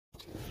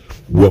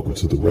Welcome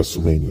to the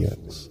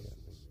WrestleManiacs,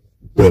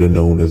 better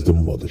known as the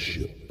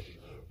Mothership,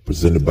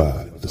 presented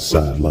by the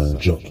Sideline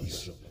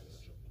Junkies.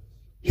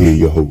 Here are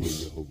your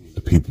hosts,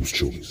 the People's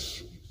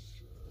Choice,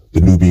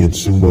 the Nubian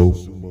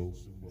Sumo,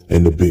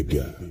 and the Big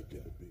Guy.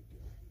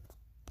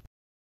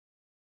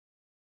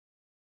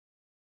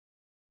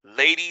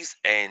 Ladies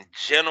and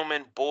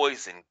gentlemen,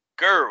 boys and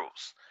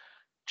girls,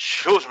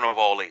 children of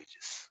all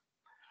ages,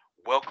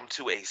 welcome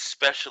to a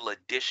special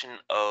edition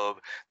of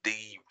the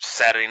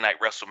Saturday Night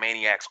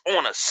WrestleManiacs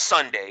on a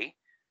Sunday,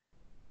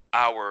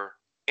 our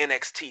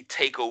NXT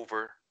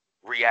TakeOver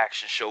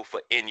reaction show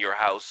for In Your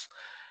House.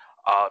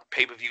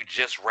 Pay-per-view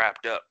just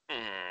wrapped up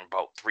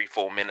about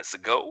 3-4 minutes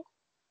ago.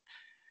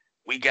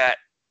 We got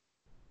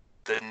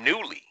the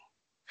newly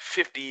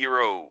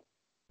 50-year-old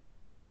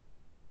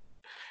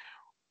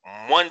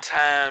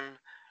one-time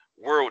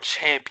world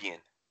champion,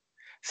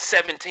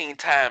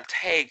 17-time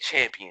tag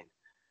champion,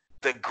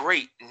 the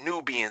great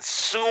Nubian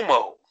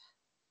Sumo,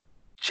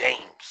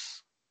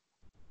 James.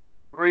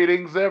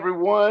 Greetings,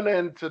 everyone,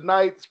 and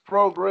tonight's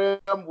program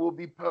will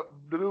be the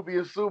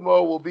Nubian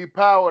Sumo will be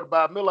powered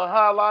by Miller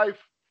High Life,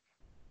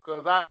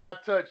 because I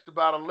touched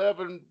about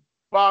 11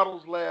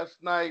 bottles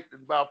last night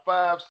and about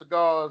 5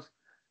 cigars,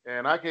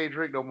 and I can't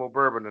drink no more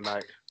bourbon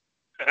tonight.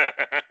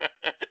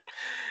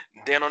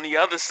 Then on the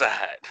other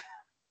side,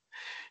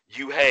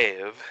 you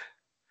have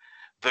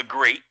the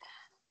great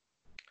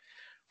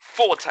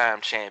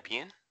 4-time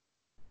champion,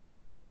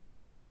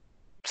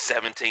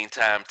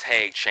 17-time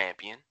tag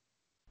champion,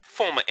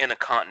 former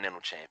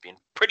Intercontinental champion,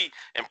 pretty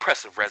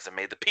impressive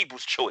resume, the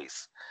People's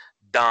Choice,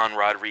 Don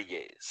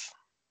Rodriguez.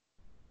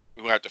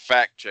 We're going to have to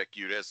fact check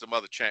you. There's some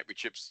other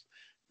championships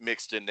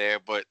mixed in there,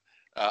 but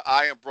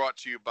I am brought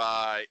to you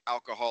by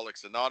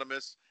Alcoholics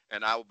Anonymous,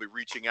 and I will be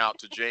reaching out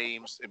to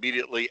James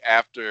immediately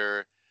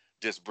after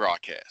this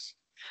broadcast.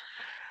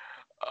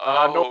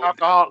 No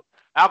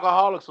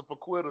alcoholics are for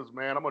quitters,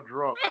 man. I'm a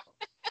drunk.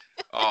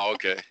 Oh,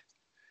 okay.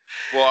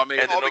 Well, I mean,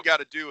 all we got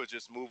to do is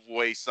just move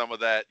away some of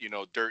that,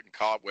 dirt and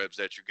cobwebs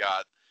that you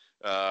got,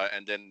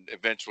 and then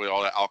eventually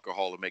all that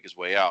alcohol will make its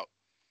way out.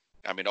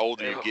 I mean, the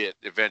older you get,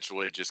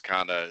 eventually it just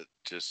kind of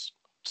just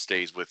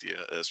stays with you.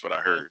 That's what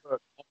I heard.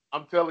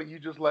 I'm telling you,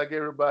 just like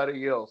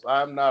everybody else,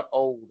 I'm not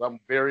old. I'm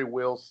very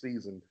well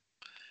seasoned.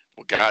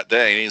 Well, God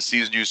dang, it ain't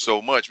seasoned you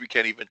so much, we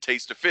can't even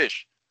taste the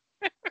fish.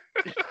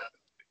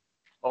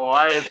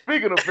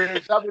 Speaking of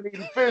fish, I've been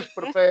eating fish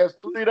for the past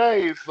 3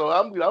 days, so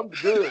I'm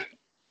good.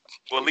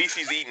 Well, at least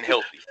he's eating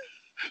healthy.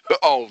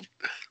 Oh,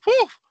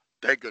 whew,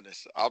 thank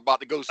goodness. I'm about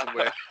to go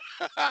somewhere.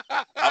 You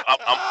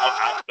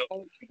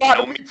about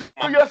to meet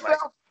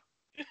yourself?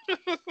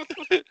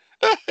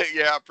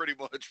 Yeah, I pretty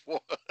much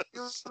was.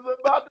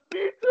 About to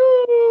meet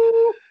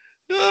you.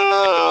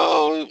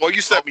 Oh, well,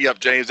 you set me up,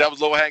 James. That was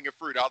low-hanging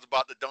fruit. I was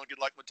about to dunk it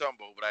like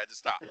Mutombo, but I had to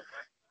stop.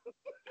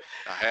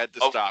 I had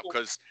to stop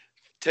because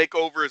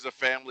TakeOver is a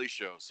family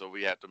show, so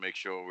we have to make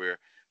sure we're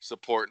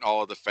supporting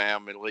all of the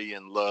family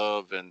and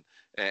love and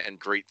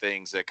great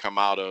things that come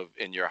out of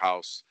In Your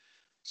House.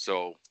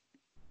 So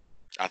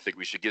I think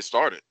we should get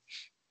started.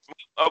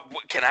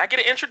 Can I get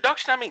an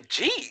introduction? I mean,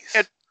 geez.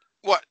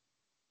 What?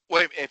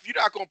 Wait, if you're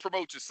not going to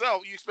promote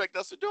yourself, you expect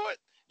us to do it?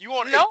 You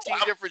on 18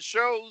 different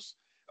shows?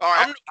 All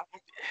right.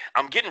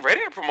 I'm getting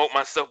ready to promote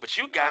myself, but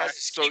you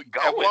guys keep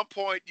going. At one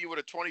point, you were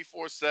the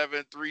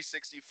 24/7,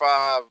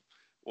 365.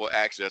 Well,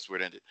 actually, that's where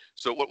it ended.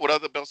 So what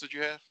other belts did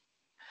you have?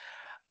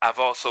 I've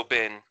also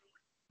been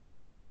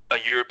a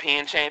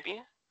European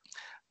champion.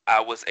 I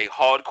was a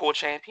hardcore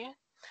champion.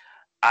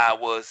 I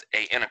was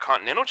a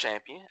Intercontinental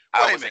champion.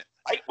 Wait a minute.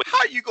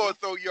 How you going to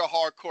throw your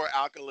hardcore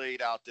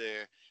accolade out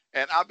there?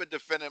 And I've been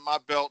defending my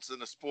belts in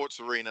the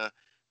sports arena,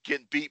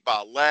 getting beat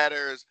by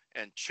ladders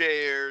and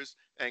chairs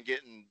and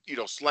getting,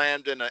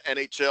 slammed in the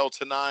NHL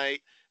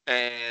tonight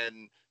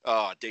and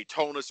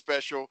Daytona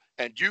special.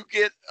 And you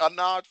get a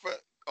nod for...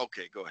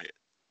 Okay, go ahead.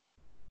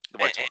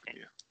 Nobody talking to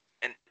you.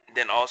 And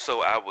then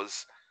also I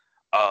was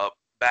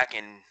back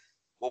in,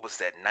 what was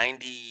that,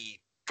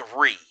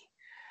 93.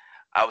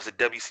 I was a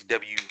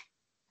WCW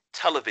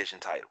television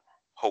title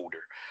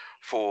holder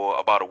for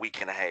about a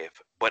week and a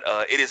half. But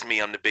it is me.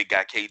 I'm the Big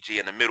Guy KG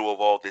in the middle of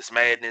all this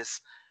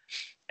madness.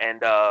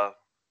 And of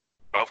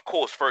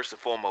course, first and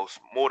foremost,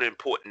 more than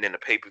important than the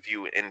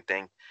pay-per-view and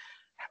anything,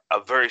 a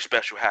very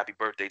special happy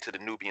birthday to the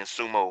Nubian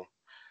Sumo.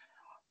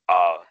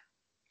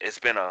 It's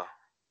been a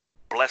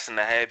blessing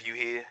to have you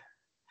here.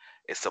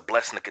 It's a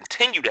blessing to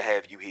continue to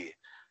have you here.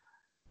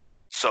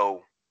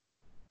 So,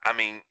 I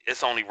mean,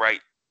 it's only right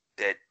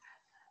that,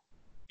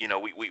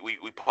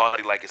 we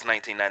party like it's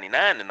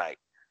 1999 tonight.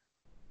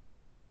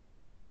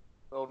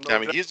 I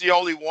mean, he's the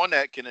only one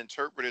that can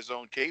interpret his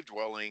own cave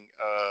dwelling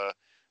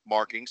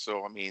marking.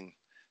 So, I mean,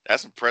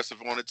 that's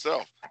impressive on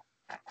itself.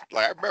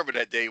 Like, I remember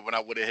that day when I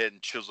went ahead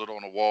and chiseled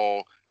on the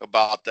wall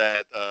about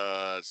that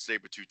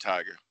saber-tooth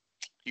tiger.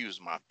 He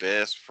was my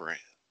best friend.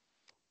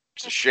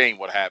 It's a shame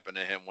what happened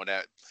to him when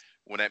that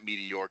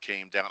meteor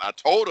came down. I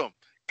told him,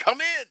 come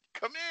in.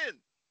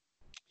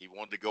 He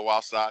wanted to go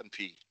outside and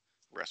pee.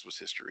 The rest was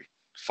history.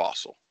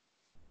 Fossil.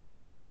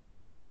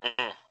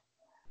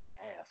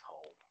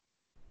 Asshole.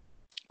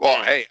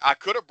 Well, hey, I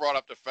could have brought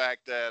up the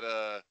fact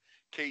that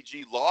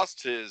KG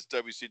lost his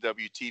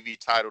WCW TV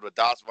title to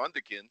Das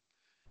Wunderkind.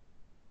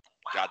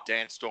 Got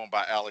danced on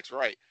by Alex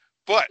Wright.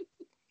 But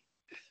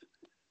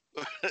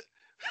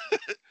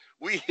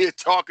we here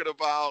talking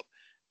about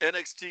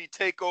NXT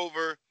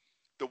TakeOver,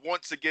 the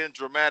once again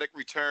dramatic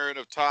return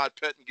of Todd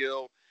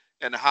Pettengill,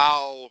 and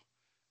how,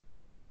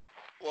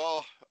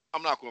 well,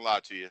 I'm not going to lie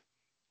to you.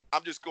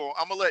 I'm going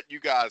to let you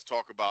guys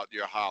talk about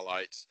your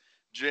highlights.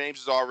 James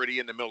is already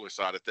in the Miller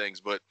side of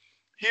things, but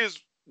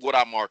here's what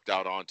I marked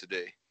out on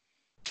today.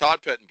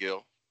 Todd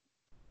Pettengill,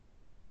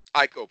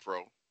 Ico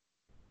Pro,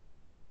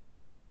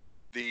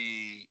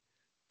 the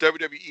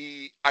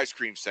WWE ice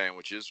cream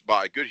sandwiches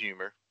by Good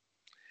Humor,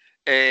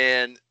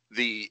 and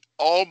the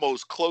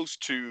almost close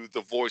to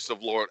the voice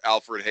of Lord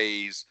Alfred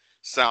Hayes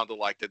sound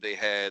alike that they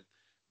had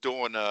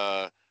doing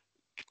a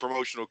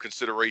promotional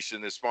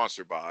consideration is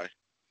sponsored by.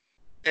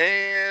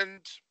 And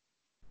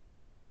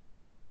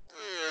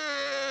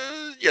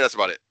yeah, that's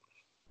about it.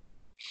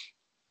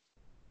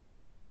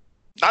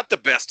 Not the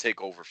best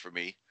takeover for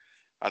me.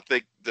 I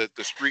think that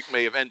the streak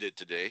may have ended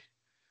today.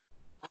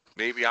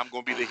 Maybe I'm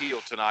going to be the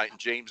heel tonight, and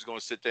James is going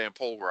to sit there and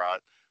pole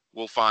ride.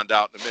 We'll find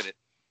out in a minute.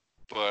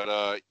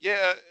 But,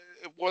 yeah,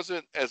 it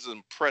wasn't as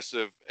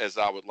impressive as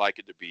I would like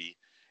it to be.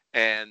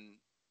 And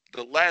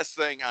the last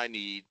thing I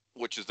need,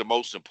 which is the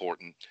most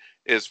important,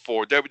 is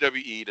for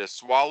WWE to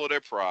swallow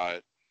their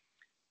pride,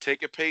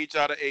 take a page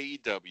out of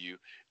AEW,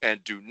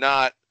 and do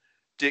not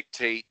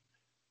dictate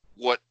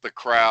what the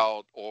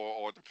crowd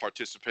or the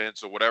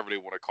participants or whatever they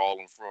want to call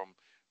them from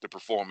the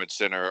Performance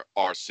Center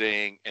are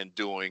saying and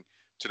doing,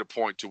 to the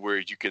point to where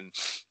you can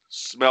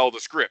smell the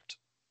script.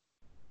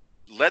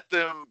 Let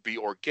them be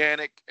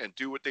organic and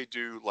do what they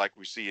do like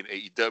we see in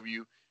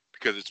AEW,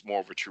 because it's more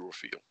of a truer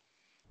feel.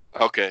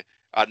 Okay,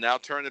 I now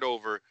turn it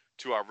over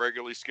to our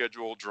regularly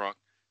scheduled drunk,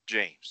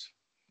 James.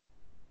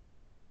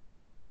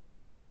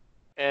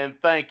 And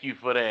thank you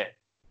for that.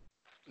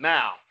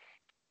 Now,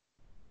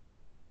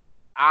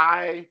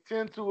 I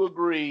tend to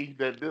agree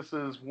that this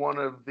is one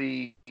of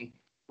the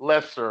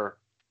lesser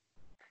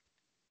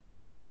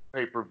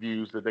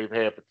pay-per-views that they've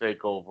had for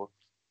TakeOver.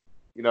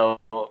 You know,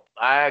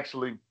 I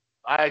actually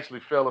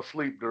fell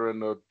asleep during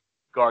the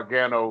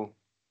Gargano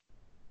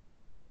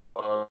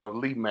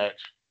Lee match,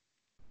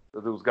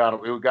 because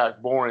it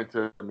got boring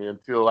to me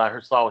until I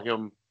saw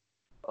him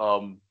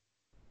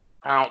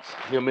pounce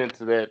him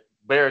into that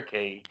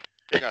barricade.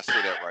 You gotta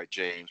say that right,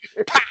 James.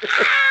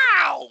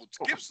 Pounce!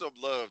 Give some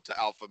love to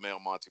Alpha Male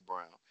Monty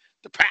Brown.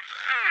 The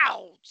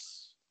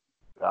pounce!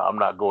 I'm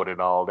not going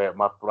in all that.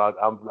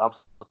 I'm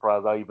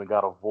surprised I even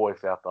got a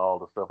voice after all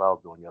the stuff I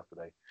was doing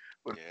yesterday.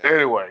 But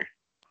anyway,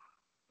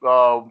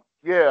 I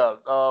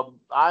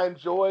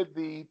enjoyed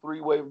the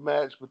three-way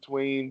match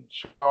between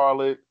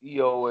Charlotte,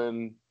 Io,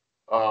 and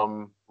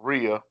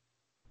Rhea.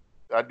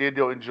 I did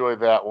enjoy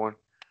that one.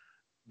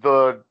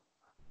 Here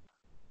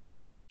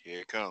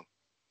it comes.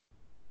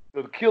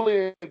 The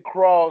Killian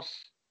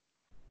Cross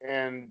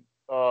and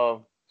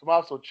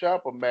Tommaso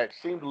Ciampa match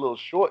seemed a little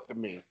short to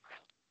me,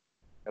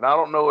 and I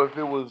don't know if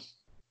it was.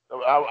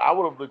 I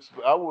would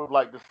have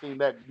liked to see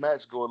that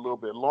match go a little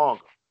bit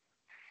longer.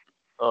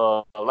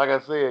 Like I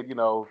said, you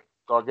know,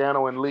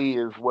 Gargano and Lee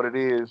is what it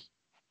is.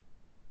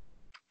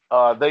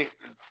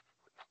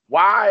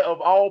 Why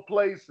of all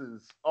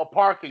places a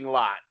parking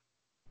lot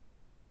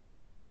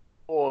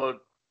for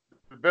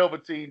the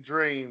Velveteen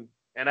Dream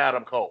and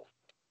Adam Cole?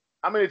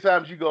 How many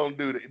times you gonna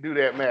do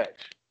that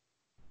match?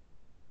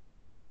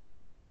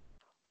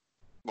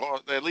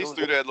 Well, at least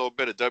do that little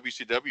bit of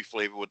WCW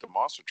flavor with the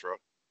monster truck.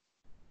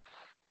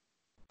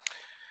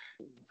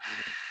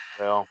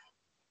 Well,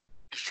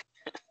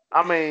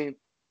 I mean,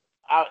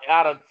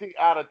 out of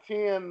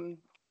 10,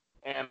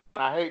 and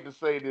I hate to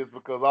say this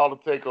because all the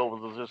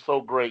takeovers are just so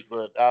great,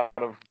 but out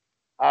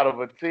of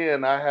a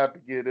 10, I have to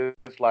give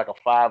this like a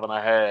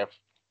 5.5.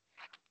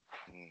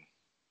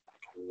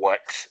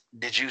 What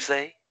did you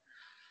say?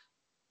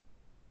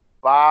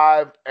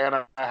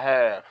 5.5.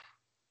 I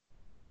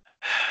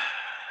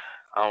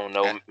don't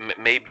know.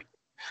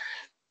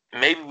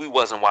 Maybe we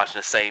wasn't watching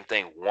the same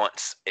thing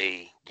once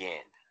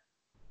again.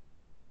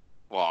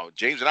 Well,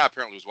 James and I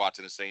apparently was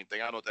watching the same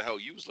thing. I don't know what the hell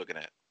you was looking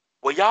at.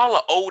 Well, y'all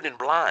are old and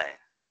blind.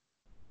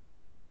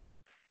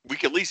 We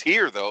can at least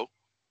hear, though.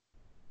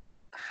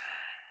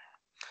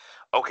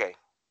 Okay,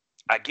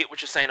 I get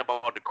what you're saying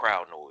about the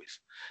crowd noise.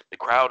 The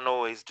crowd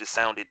noise just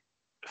sounded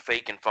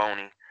fake and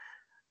phony.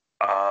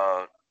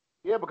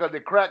 Yeah, because they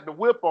cracked the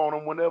whip on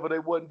them whenever they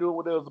wasn't doing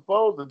what they were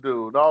supposed to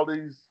do. And all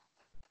these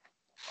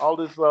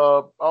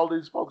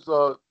folks,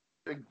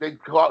 they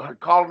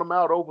calling them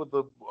out over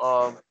the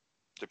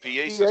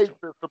PA system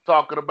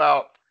talking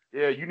about,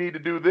 yeah, you need to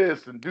do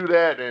this and do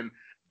that, and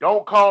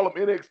don't call them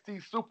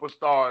NXT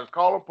superstars,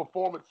 call them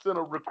Performance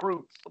Center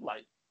recruits. I'm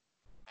like,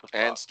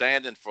 and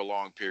standing for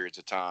long periods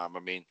of time. I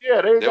mean,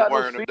 yeah, they're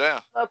wearing them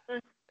down. Yeah.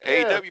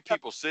 AEW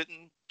people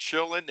sitting,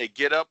 chilling. They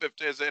get up if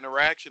there's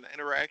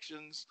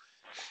interactions,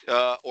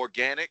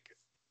 organic,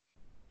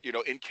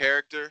 in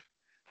character.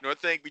 I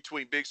think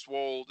between Big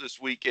Swole this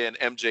week and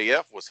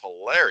MJF was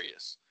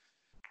hilarious.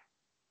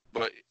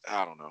 But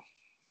I don't know.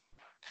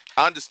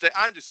 I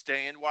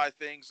understand why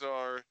things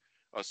are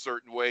a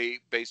certain way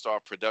based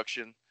off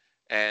production,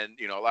 and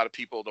a lot of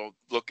people don't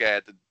look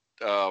at the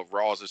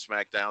Raws and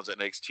SmackDowns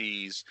and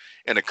NXTs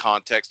in the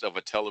context of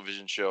a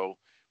television show.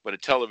 But a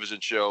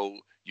television show,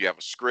 you have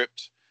a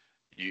script.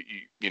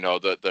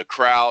 The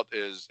crowd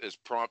is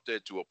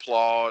prompted to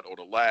applaud or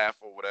to laugh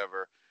or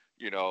whatever.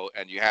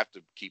 And you have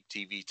to keep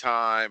TV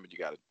time, and you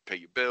got to pay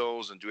your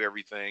bills and do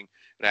everything.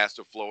 It has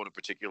to flow in a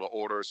particular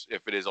order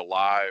if it is a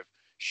live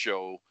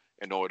show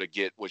in order to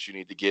get what you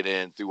need to get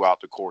in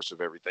throughout the course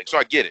of everything. So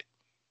I get it.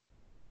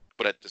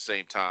 But at the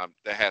same time,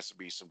 there has to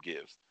be some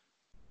give,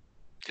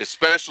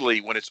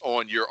 especially when it's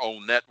on your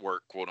own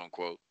network, quote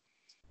unquote.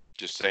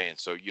 Just saying.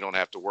 So you don't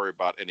have to worry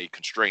about any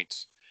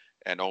constraints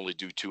and only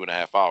do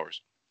 2.5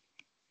 hours.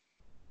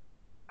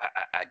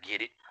 I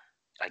get it.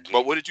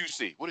 But what did you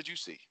see?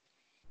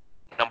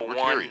 Number We're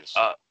one, curious.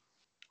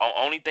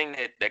 only thing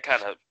that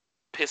kind of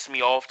pissed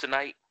me off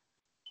tonight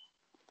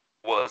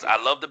was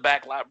I love the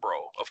backlot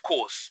brawl. Of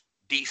course,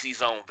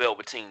 DC's own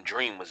Velveteen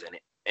Dream was in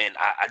it, and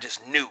I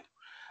just knew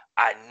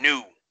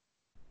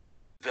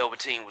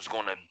Velveteen was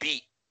going to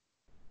beat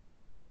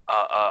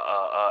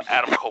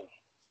Adam Cole.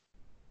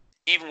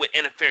 Even with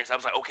interference, I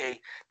was like,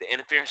 okay, the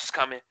interference is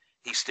coming.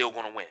 He's still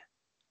going to win.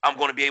 I'm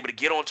going to be able to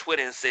get on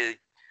Twitter and say,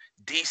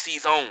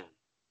 DC's own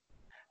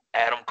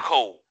Adam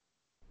Cole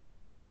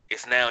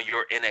is now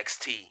your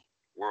NXT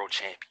World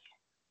Champion.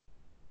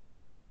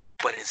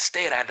 But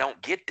instead, I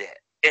don't get that.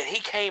 And he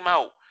came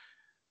out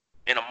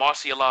in a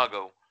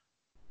Murcielago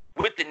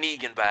with the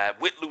Negan vibe,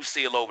 with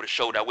Lucille over the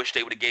shoulder. I wish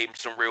they would have gave him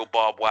some real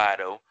barbed wire,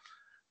 though.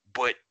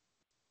 But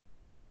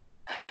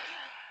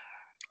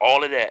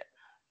all of that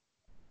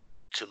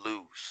to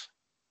lose,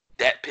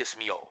 that pissed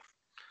me off.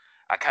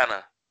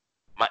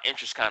 My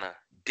interest kind of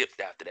dipped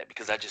after that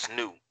because I just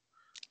knew.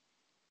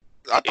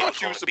 I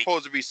thought you were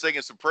supposed to be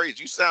singing some praise.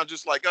 You sound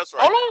just like us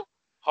right now.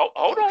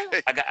 Hold on.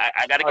 I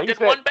got to get this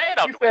one bad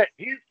out.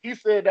 He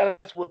said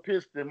that's what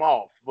pissed him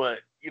off, but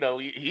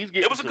he's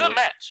getting. It was a good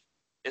match.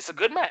 It's a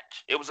good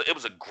match. It was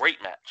a great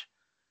match.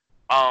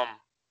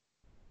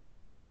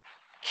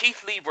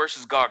 Keith Lee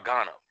versus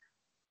Gargano.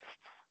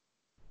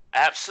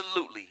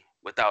 Absolutely,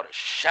 without a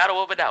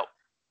shadow of a doubt,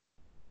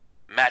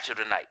 match of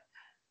the night.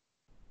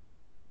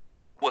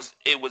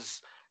 It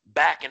was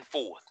back and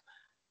forth.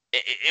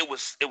 It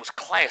was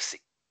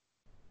classic.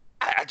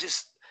 I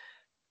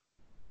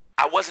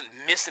wasn't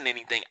missing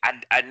anything.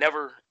 I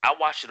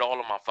watched it all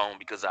on my phone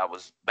because I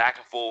was back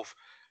and forth.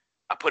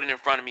 I put it in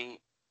front of me,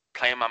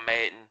 playing my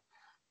Madden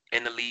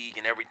in the league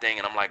and everything,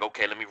 and I'm like,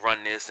 okay, let me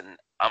run this, and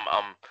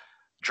I'm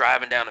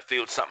driving down the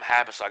field, something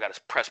happened, so I got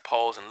to press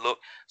pause and look.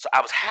 So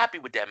I was happy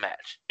with that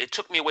match. It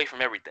took me away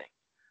from everything.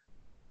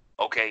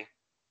 Okay.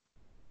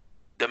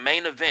 The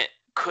main event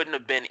couldn't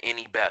have been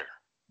any better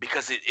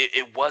because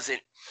it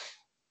wasn't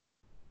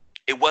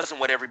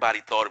what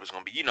everybody thought it was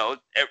going to be.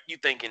 You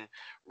thinking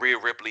Rhea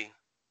Ripley,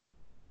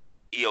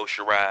 Io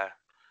Shirai,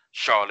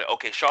 Charlotte.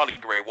 Okay,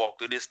 Charlotte Gray walked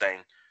through this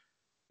thing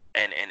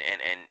and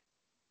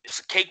it's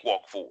a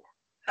cakewalk for her.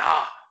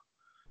 Nah.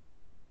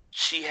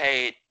 She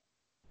had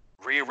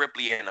Rhea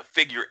Ripley in a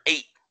figure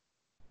 8.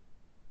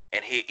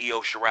 And here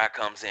Io Shirai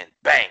comes in.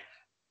 Bang.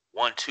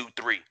 1, 2,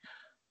 3.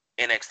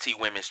 NXT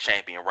Women's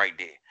Champion right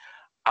there.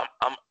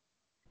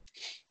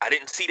 I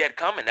didn't see that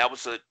coming. That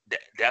was a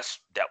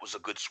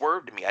good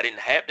swerve to me. I didn't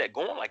have that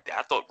going like that.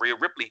 I thought Rhea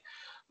Ripley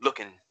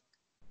looking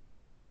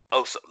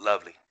oh so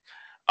lovely.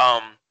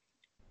 I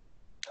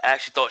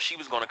actually thought she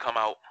was going to come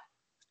out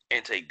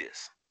and take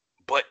this.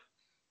 But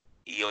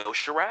Io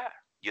Shirai,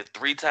 your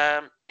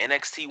 3-time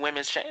NXT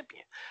Women's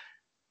Champion.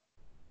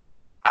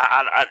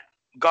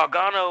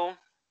 Gargano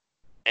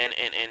and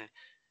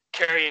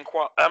Karrion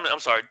Kross. I'm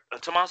sorry,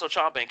 Tommaso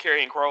Ciampa and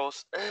Karrion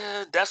Kross.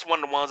 That's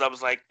one of the ones I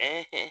was like,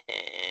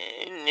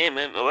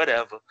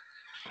 whatever.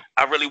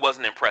 I really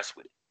wasn't impressed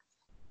with it.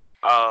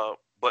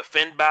 But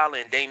Finn Balor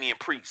and Damian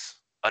Priest,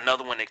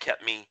 another one that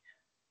kept me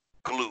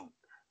glued.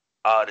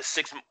 The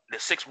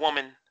six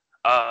woman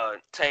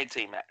tag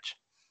team match.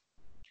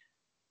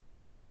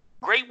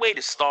 Great way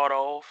to start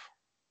off,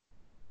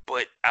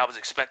 but I was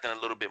expecting a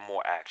little bit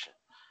more action.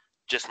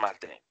 Just my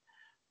thing.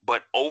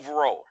 But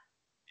overall,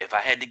 if I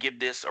had to give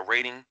this a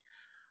rating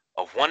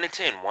of 1 to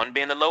 10, 1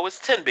 being the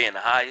lowest, 10 being the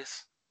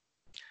highest,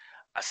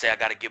 I say I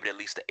got to give it at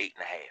least an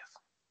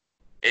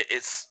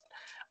 8.5.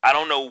 I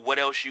don't know what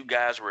else you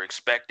guys were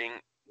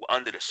expecting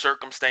under the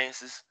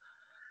circumstances,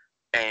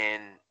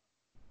 and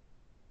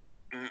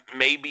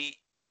maybe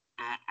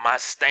my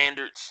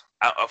standards,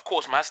 of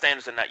course, my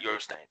standards are not your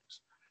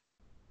standards,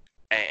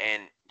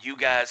 and you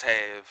guys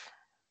have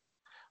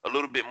a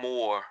little bit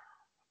more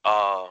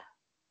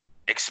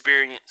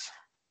experience.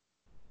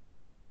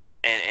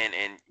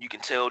 And you can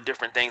tell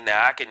different things.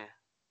 Now I can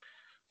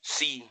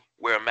see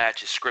where a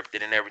match is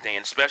scripted and everything,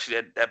 and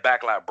especially that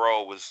backlot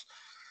brawl was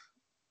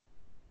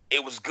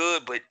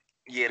good, but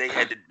yeah, they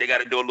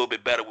got to do a little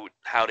bit better with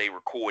how they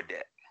record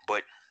that.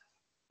 But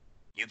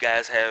you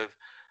guys have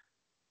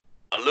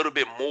a little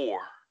bit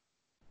more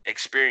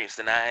experience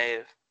than I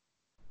have.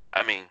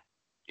 I mean,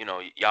 you know,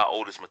 y'all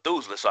old as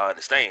Methuselah, so I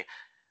understand.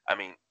 I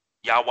mean,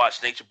 y'all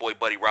watch Nature Boy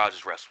Buddy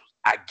Rogers wrestle.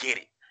 I get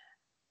it.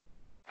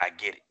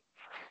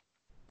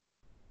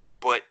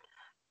 But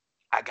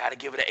I gotta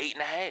give it an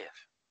 8.5.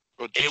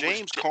 But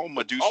James combed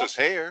Medusa's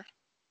hair.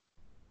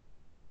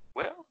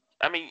 Well,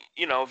 I mean,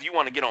 you know, if you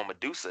want to get on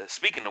Medusa,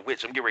 speaking of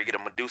which, I'm getting ready to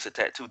get a Medusa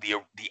tattoo. The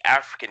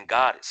African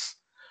goddess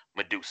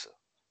Medusa.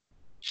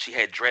 She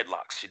had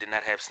dreadlocks. She did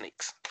not have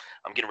snakes.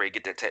 I'm getting ready to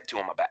get that tattoo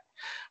on my back.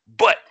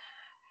 But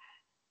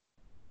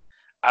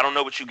I don't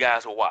know what you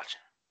guys were watching,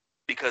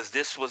 because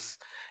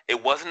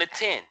it wasn't a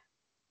 10.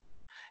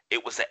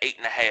 It was an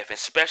 8.5,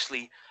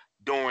 especially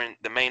during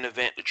the main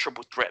event, the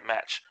triple threat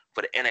match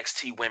for the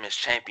NXT Women's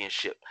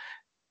Championship.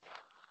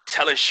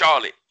 Telling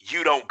Charlotte,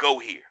 you don't go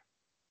here.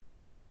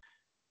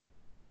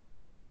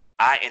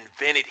 I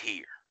invented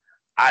here.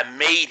 I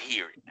made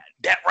here.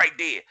 That right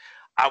there.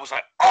 I was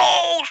like,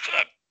 oh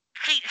shit.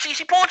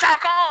 She pulled your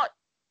card.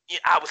 Yeah,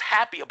 I was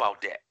happy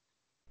about that.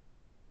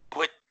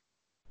 But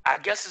I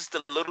guess it's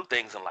the little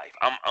things in life.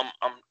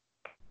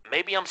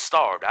 Maybe I'm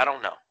starved. I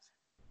don't know.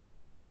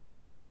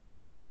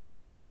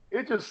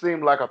 It just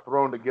seemed like a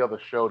thrown together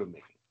show to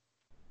me.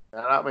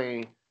 And I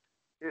mean,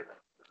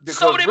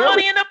 so did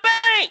Money in the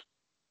Bank.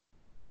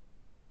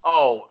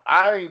 Oh,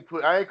 I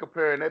ain't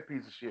comparing that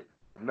piece of shit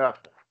to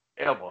nothing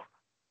ever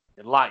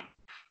in life.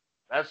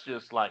 That's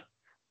just like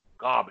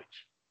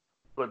garbage.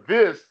 But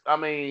this, I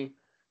mean,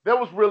 there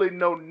was really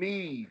no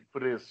need for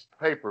this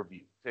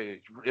pay-per-view,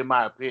 in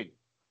my opinion.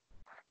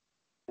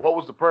 What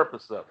was the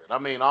purpose of it? I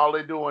mean, all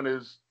they're doing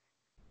is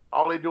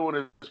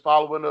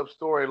following up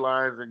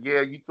storylines, and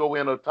yeah, you throw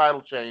in a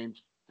title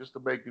change just to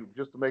make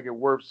it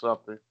worth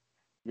something.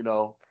 You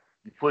know,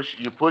 you push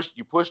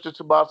the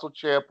Tommaso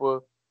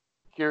Ciampa,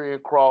 Karrion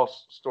Kross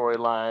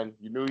storyline.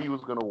 You knew he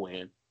was gonna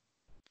win.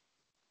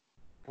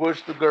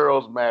 Push the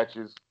girls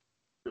matches,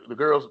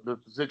 the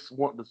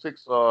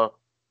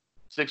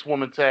six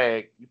woman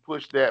tag. You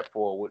push that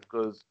forward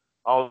because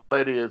all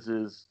that is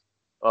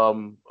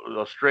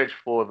a stretch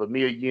for the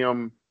Mia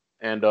Yim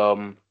and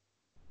Candice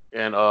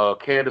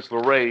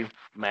LeRae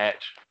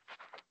match.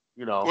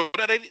 You know,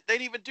 well, they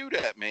didn't even do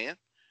that, man.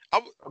 I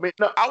was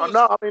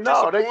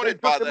disappointed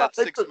by that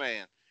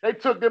six-man. They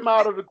took them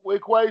out of the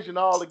equation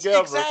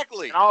altogether.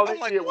 Exactly. And all they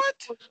did was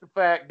push the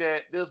fact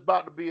that there's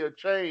about to be a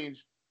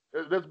change.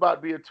 There's about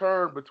to be a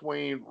turn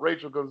between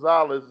Rachel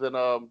Gonzalez and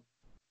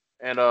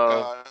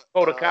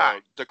Dakota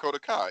Kai. Dakota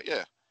Kai,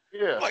 yeah.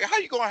 Yeah. Like, how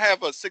you gonna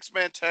have a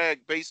six-man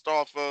tag based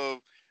off of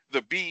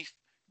the beef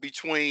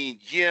between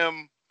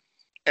Yim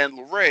and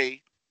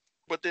LeRae,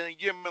 but then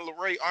Yim and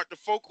LeRae aren't the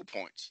focal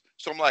points?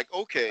 So I'm like,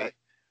 okay,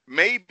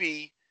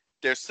 maybe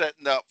they're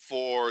setting up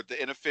for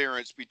the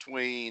interference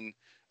between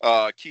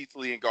Keith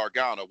Lee and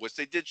Gargano, which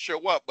they did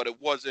show up, but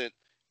it wasn't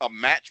a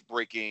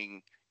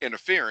match-breaking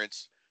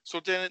interference. So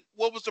then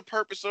what was the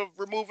purpose of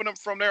removing them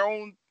from their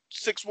own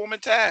six-woman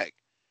tag?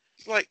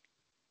 It's like,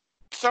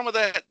 some of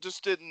that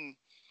just didn't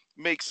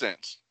make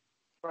sense.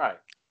 Right.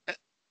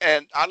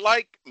 And I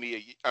like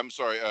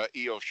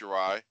Io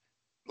Shirai.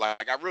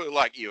 Like, I really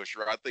like Io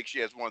Shirai. I think she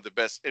has one of the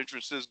best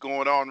entrances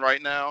going on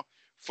right now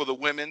for the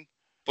women.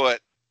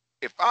 But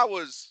if I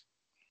was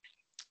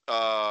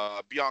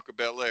Bianca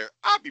Belair,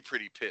 I'd be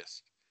pretty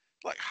pissed.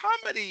 Like, how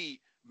many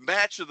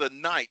match of the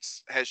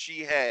nights has she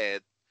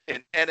had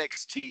in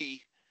NXT?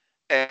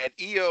 And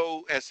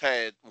Io has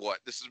had,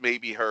 this is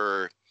maybe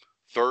her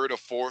third or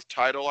fourth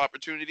title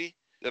opportunity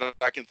that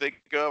I can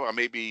think of. I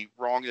may be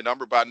wrong in the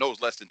number, but I know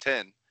it's less than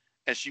 10.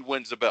 And she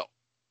wins the belt.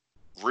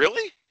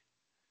 Really?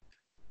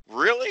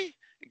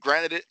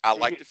 Granted, I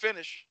like the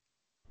finish.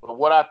 But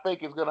what I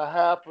think is going to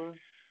happen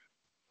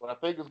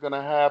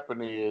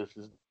is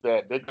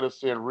that they're going to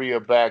send Rhea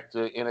back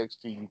to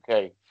NXT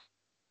UK.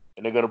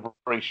 And they're going to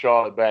bring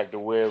Charlotte back to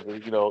wherever,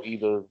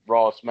 either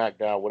Raw,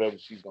 SmackDown, whatever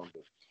she's going to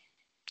do.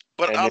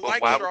 But I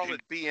like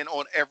Charlotte being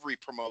on every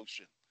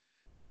promotion.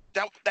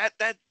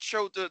 That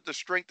showed the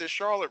strength of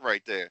Charlotte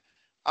right there.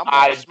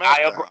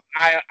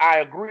 I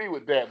agree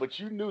with that, but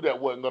you knew that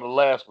wasn't going to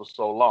last for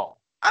so long.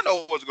 I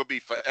know it wasn't going to be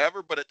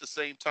forever, but at the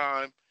same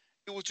time,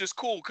 it was just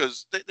cool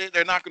because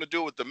they're not going to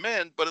do it with the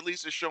men, but at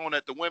least it's showing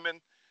that the women,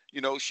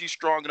 she's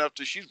strong enough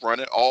to she's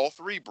running all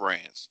three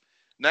brands.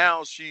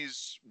 Now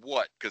she's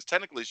what? Because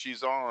technically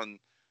she's on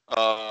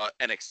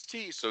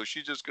NXT, so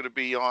she's just going to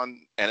be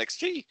on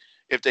NXT.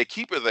 If they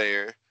keep her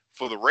there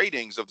for the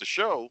ratings of the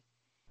show,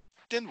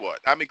 then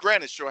what? I mean,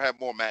 granted, she'll have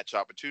more match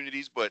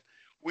opportunities, but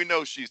we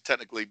know she's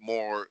technically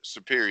more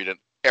superior than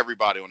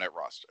everybody on that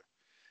roster.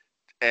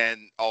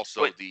 And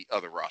also the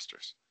other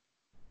rosters.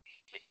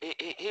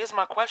 Here's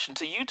my question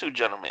to you two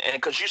gentlemen, and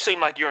because you seem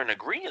like you're in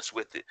agreement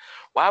with it,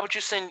 why would you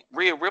send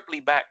Rhea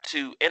Ripley back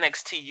to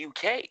NXT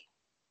UK?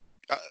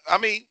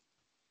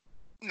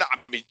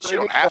 She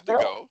don't have to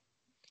go.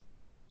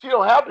 She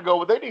don't have to go,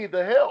 but they need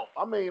the help.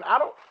 I mean,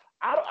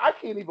 I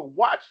can't even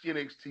watch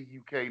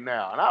NXT UK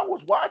now, and I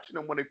was watching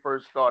them when they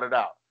first started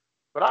out.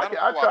 But I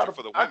try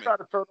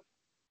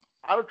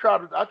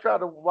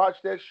to watch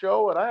that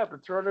show, and I have to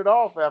turn it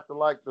off after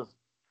like the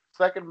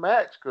second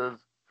match because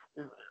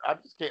I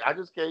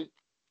just can't.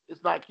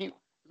 It's not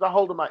It's not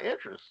holding my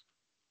interest.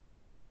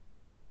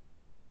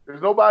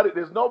 There's nobody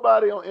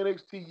on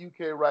NXT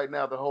UK right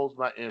now that holds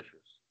my interest.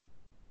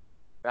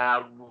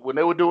 Now, when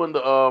they were doing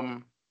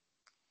the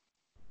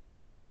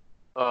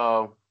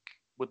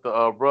with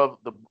the brother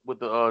with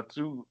the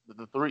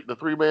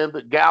three man,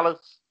 the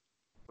Gallus,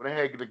 when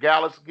they had the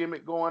Gallus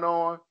gimmick going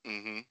on,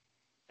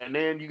 and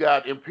then you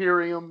got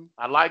Imperium.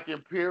 I like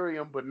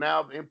Imperium, but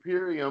now the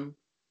Imperium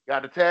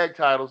got the tag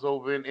titles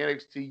over in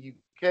NXT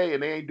UK,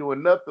 and they ain't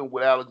doing nothing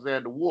with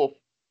Alexander Wolf.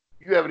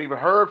 You haven't even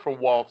heard from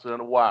Walter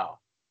in a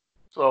while.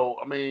 So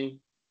I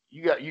mean,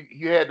 you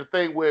had the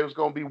thing where it was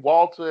going to be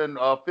Walter and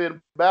Finn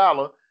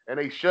Balor, and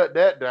they shut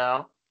that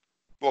down.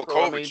 Well, so,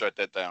 COVID shut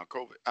that down.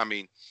 COVID. I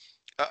mean,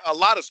 a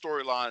lot of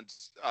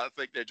storylines, I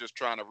think they're just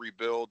trying to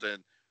rebuild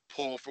and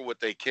pull for what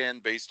they can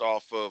based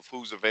off of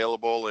who's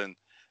available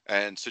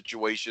and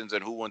situations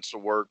and who wants to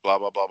work, blah,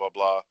 blah, blah, blah,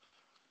 blah,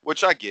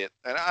 which I get.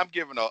 And I'm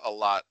giving a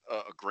lot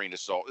a grain of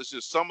salt. It's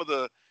just some of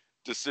the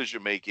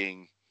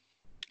decision-making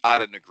I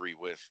didn't agree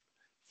with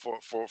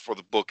for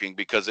the booking,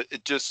 because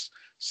it just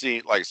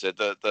seemed, like I said,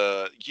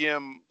 the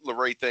Yim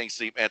LeRae thing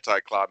seemed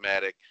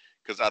anticlimactic,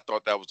 because I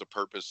thought that was the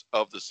purpose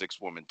of the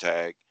 6-woman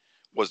tag,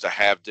 was to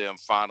have them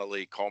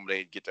finally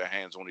culminate and get their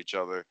hands on each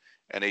other,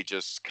 and they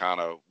just kind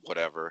of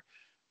whatever.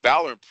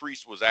 Balor and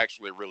Priest was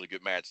actually a really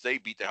good match. They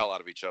beat the hell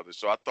out of each other,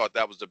 so I thought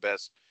that was the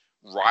best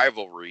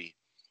rivalry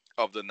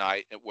of the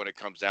night when it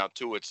comes down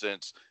to it,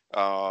 since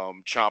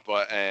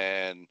Ciampa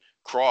and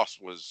Cross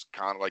was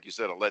kind of, like you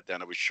said, a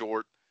letdown. It was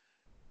short.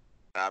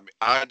 I mean,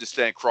 I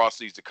understand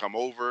Cross needs to come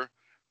over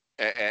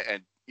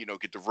and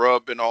get the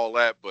rub and all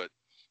that, but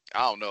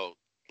I don't know.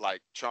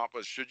 Like,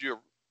 Ciampa,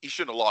 he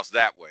shouldn't have lost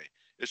that way.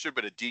 It should have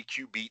been a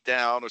DQ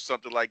beatdown or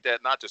something like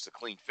that, not just a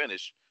clean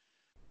finish.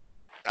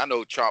 I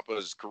know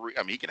Ciampa's career,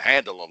 I mean, he can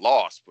handle a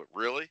loss, but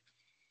really?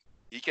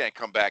 He can't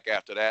come back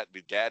after that,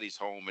 but Daddy's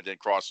home, and then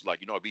Cross is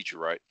like, I beat you,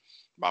 right?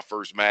 My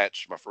first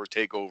match, my first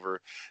takeover,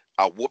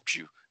 I whooped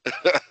you.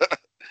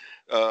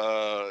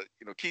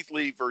 Keith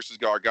Lee versus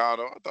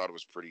Gargano, I thought it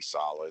was pretty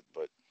solid,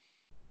 but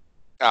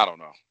I don't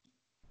know.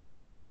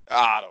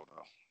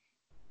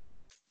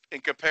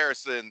 In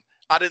comparison,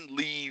 I didn't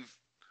leave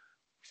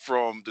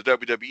from the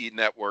WWE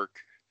Network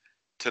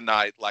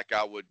tonight like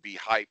I would be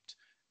hyped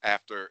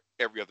after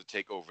every other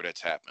takeover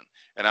that's happened.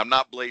 And I'm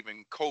not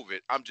blaming COVID.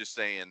 I'm just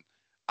saying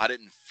I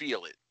didn't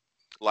feel it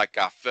like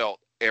I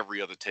felt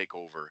every other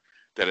takeover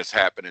that has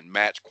happened in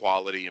match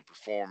quality and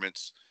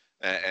performance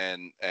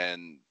and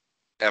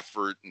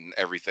effort and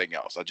everything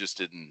else. It just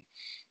didn't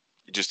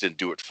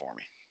do it for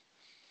me.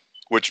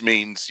 Which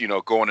means,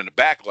 going into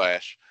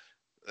Backlash,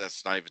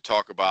 let's not even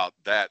talk about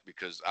that,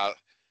 because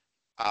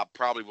I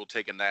probably will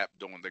take a nap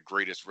doing the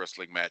greatest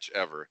wrestling match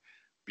ever,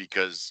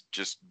 because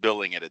just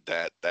billing it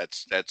at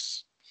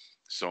that's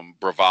some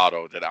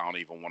bravado that I don't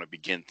even want to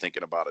begin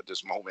thinking about at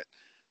this moment.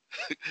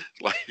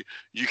 Like,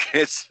 you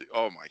can't.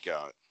 Oh my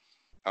God,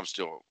 I'm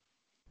still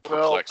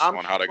perplexed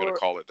on how they're going to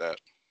call it that.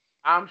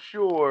 I'm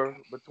sure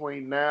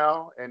between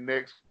now and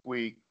next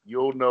week,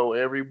 you'll know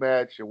every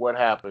match and what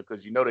happened,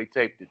 because they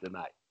taped it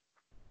tonight.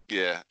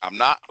 Yeah, I'm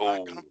not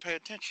going to pay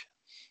attention.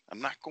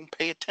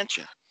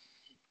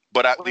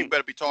 But you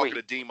better be talking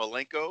to Dean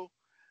Malenko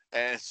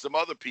and some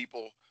other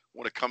people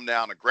want to come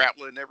down to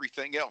grappling and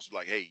everything else.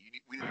 Like, hey,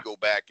 we need to go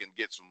back and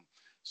get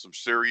some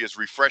serious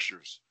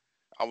refreshers.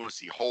 I want to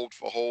see hold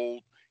for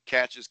hold,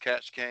 catch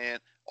can,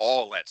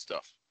 all that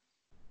stuff.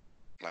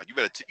 Like, you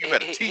better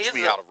teach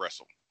me how to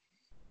wrestle.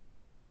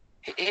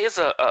 Here's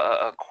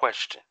a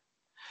question.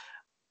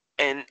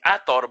 And I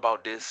thought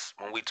about this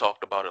when we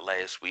talked about it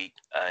last week,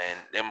 and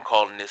them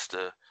calling this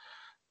the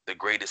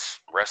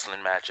greatest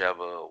wrestling match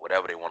ever,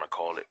 whatever they want to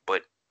call it.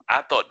 But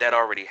I thought that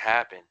already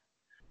happened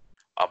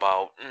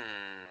about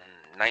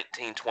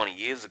 19, 20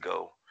 years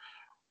ago,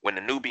 when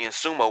the Nubian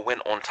Sumo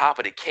went on top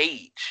of the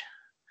cage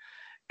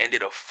and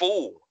did a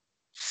full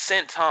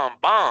senton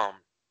bomb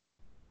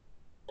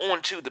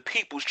onto the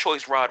People's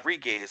Choice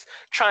Rodriguez,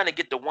 trying to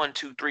get the 1,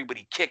 2, 3, but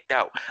he kicked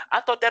out.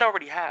 I thought that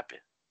already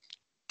happened.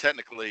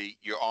 Technically,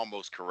 you're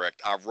almost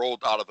correct. I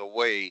rolled out of the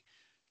way.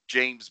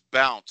 James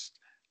bounced,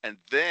 and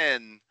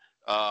then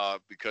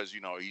because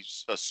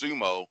he's a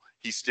sumo,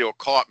 he still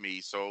caught me,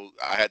 so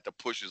I had to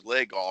push his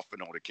leg off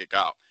in order to kick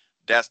out.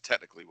 That's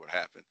technically what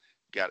happened.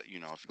 Got if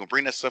you're gonna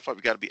bring that stuff up,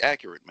 you got to be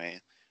accurate,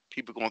 man.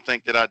 People gonna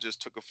think that I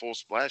just took a full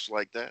splash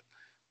like that.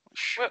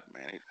 Shit,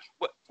 man.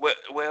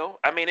 Well,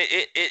 I mean,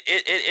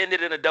 it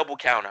ended in a double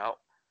count out,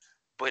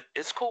 but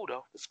it's cool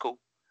though. It's cool.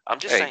 I'm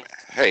just saying.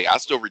 Hey, I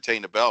still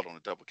retain the belt on a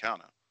double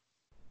count out.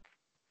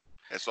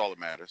 That's all that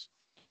matters.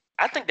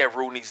 I think that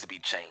rule needs to be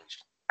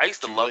changed. I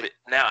used to love it.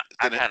 Now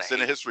it's in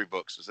the history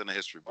books. It's in the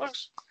history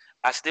books.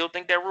 I still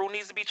think that rule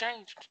needs to be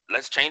changed.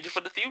 Let's change it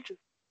for the future.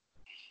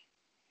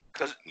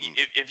 Because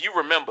if you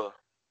remember,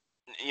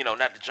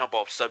 not to jump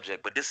off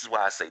subject, but this is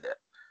why I say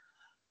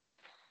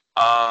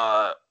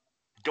that.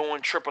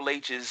 During Triple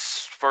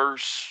H's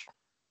first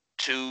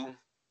 2,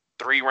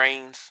 3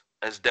 reigns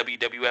as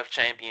WWF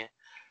champion,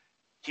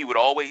 he would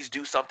always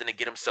do something to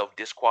get himself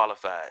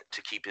disqualified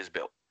to keep his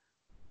belt.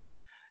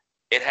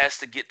 it has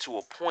to get to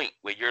a point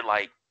where you're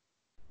like,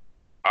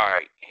 all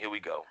right, here we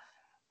go.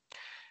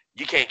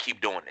 You can't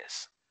keep doing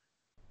this.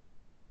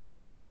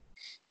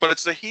 But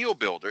it's a heel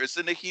builder. It's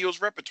in the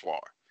heel's repertoire.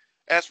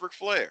 Ask Ric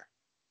Flair.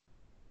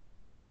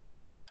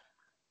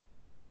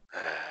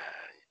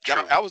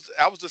 True. I was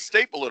the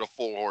staple of the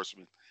Four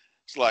Horsemen.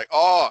 It's like,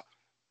 oh,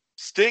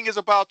 Sting is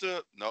about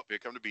to. Nope, here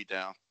come the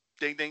beatdown.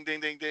 Ding, ding, ding,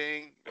 ding,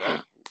 ding.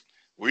 Well,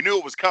 we knew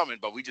it was coming,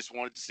 but we just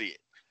wanted to see it.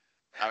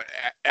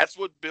 That's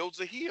what builds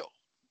a heel.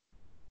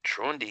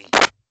 True indeed.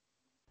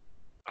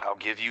 I'll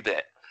give you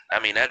that. I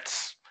mean,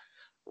 that's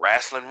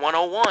wrestling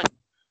 101.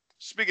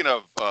 Speaking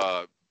of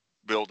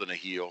building a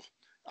heel,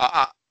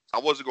 I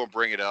wasn't going to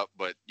bring it up,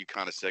 but you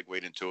kind of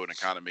segued into it, and it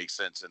kind of makes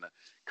sense in the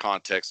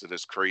context of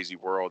this crazy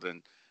world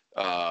and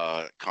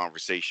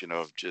conversation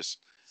of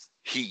just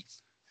heat.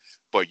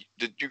 But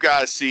did you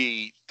guys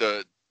see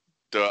the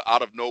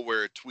out of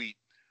nowhere tweet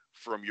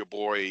from your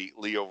boy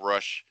Lio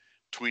Rush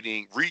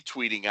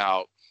retweeting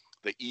out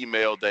the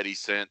email that he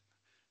sent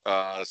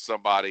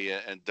somebody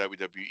in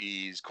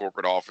WWE's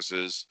corporate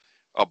offices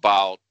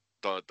about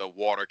the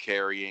water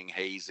carrying,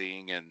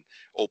 hazing, and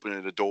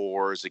opening the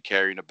doors and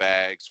carrying the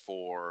bags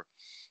for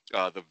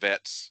the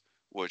vets,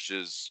 which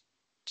is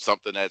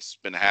something that's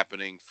been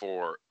happening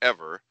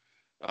forever,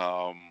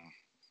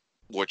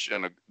 which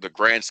in the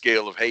grand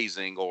scale of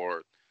hazing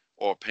or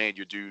paying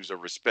your dues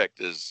of respect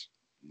is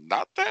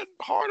not that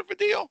hard of a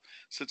deal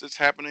since it's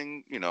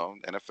happening,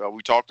 NFL.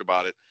 We talked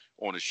about it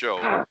on the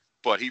show,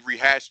 but he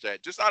rehashed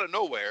that just out of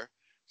nowhere.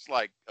 It's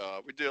like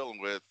we're dealing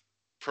with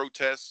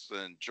protests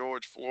and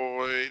George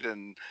Floyd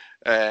and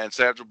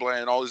Sandra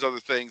Bland, all these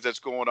other things that's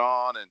going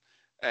on,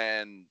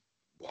 and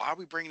why are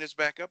we bringing this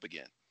back up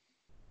again?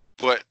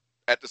 But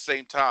at the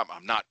same time,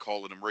 I'm not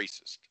calling them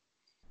racist.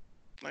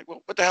 Like,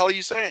 well, what the hell are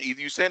you saying?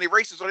 Either you're saying they're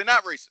racist or they're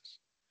not racist.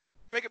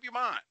 Make up your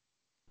mind.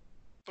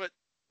 But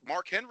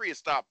Mark Henry has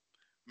stopped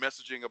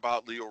messaging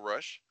about Lio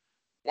Rush.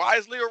 Why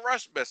is Lio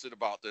Rush messing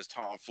about this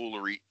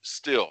tomfoolery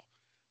still?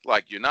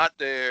 Like, you're not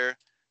there.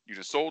 You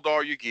just sold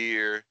all your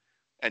gear.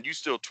 And you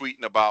still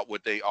tweeting about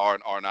what they are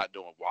and are not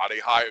doing. Why they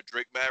hired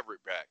Drake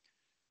Maverick back?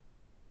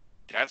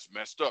 That's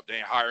messed up. They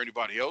ain't hire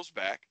anybody else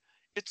back.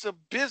 It's a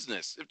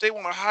business. If they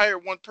want to hire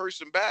one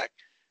person back,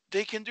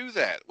 they can do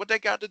that. What they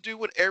got to do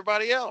with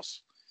everybody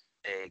else?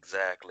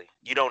 Exactly.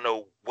 You don't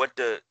know what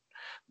the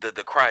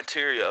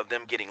criteria of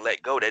them getting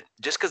let go. That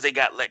just because they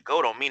got let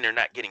go don't mean they're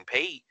not getting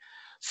paid.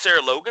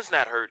 Sarah Logan's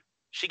not hurt.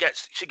 She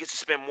gets to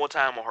spend more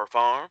time on her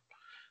farm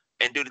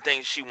and do the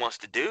things she wants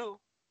to do.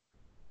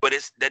 But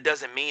that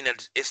doesn't mean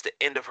that it's the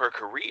end of her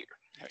career.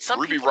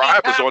 Ruby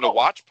Riott was on a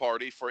watch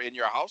party for In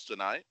Your House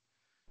tonight.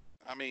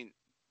 I mean,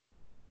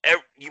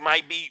 you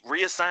might be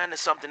reassigned to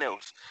something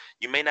else.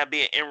 You may not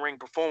be an in-ring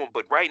performer,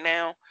 but right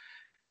now,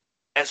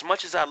 as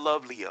much as I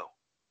love Lio,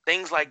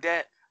 things like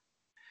that,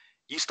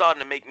 you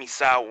starting to make me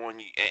sour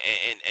on you.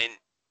 And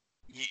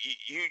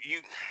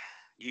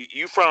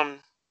you from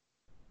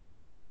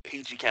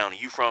PG County,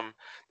 you from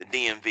the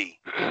DMV,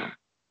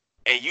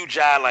 and you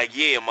jive like,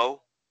 yeah,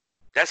 Mo.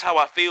 That's how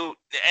I feel,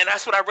 and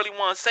that's what I really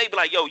want to say. But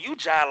like, yo, you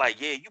jive like,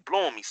 yeah, you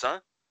blowing me,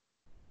 son.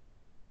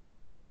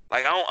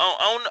 Like,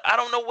 I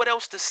don't know what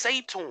else to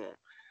say to him,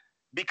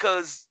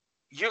 because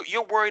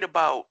you're worried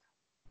about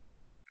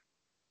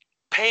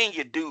paying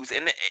your dues.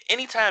 And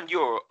anytime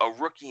you're a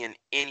rookie in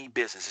any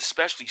business,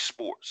 especially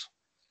sports,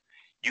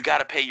 you got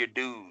to pay your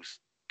dues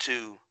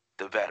to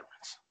the veterans.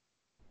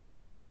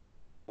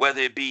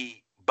 Whether it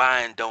be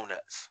buying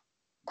donuts,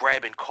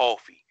 grabbing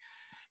coffee,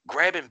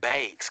 grabbing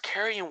bags,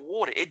 carrying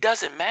water, it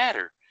doesn't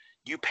matter.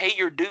 You pay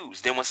your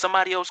dues. Then when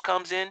somebody else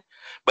comes in,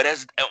 but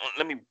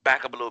let me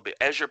back up a little bit.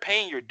 As you're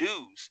paying your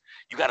dues,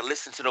 you got to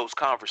listen to those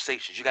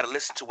conversations. You got to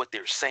listen to what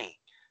they're saying.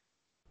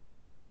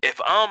 If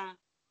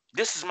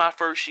this is my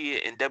first year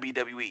in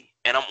WWE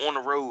and I'm on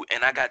the road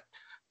and I got,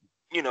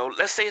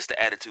 let's say it's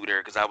the Attitude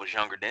Era because I was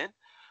younger then,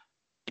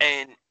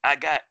 and I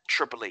got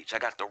Triple H, I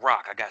got The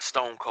Rock, I got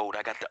Stone Cold,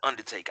 I got The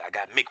Undertaker, I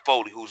got Mick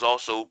Foley, who's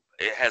also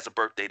has a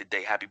birthday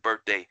today. Happy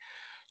birthday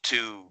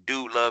to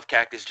Dude Love,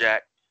 Cactus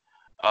Jack,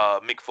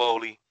 Mick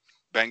Foley,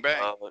 Bang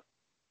Bang,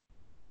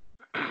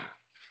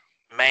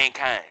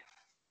 Mankind.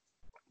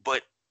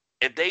 But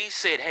if they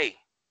said, hey,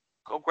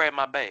 go grab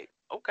my bag,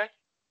 okay.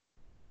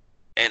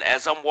 And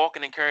as I'm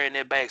walking and carrying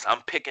their bags,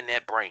 I'm picking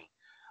that brain.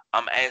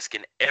 I'm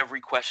asking every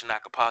question I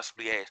could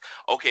possibly ask.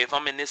 Okay, if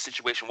I'm in this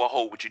situation, what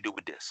hole would you do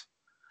with this?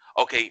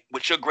 Okay,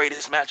 with your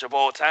greatest match of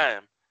all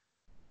time,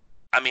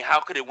 I mean, how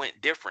could it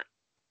went different?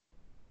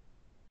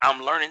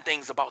 I'm learning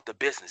things about the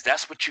business.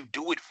 That's what you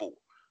do it for.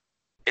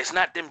 It's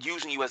not them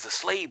using you as a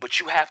slave, but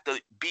you have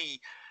to be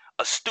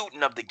a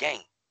student of the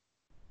game.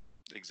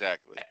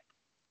 Exactly.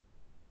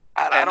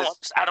 I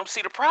don't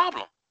see the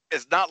problem.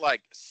 It's not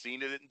like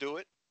Cena didn't do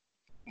it.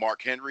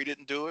 Mark Henry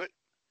didn't do it.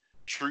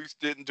 Truth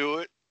didn't do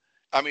it.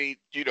 I mean,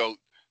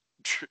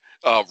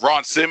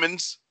 Ron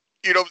Simmons,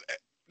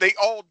 they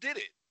all did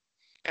it.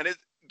 And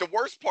the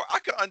worst part, I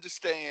could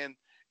understand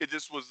if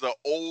this was the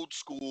old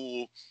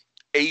school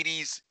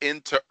 80s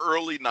into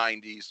early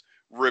 90s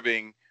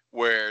ribbing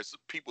where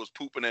people's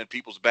pooping in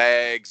people's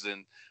bags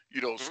and,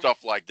 Mm-hmm.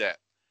 stuff like that.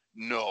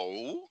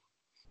 No.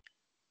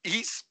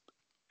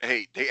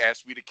 They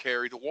asked me to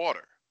carry the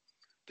water.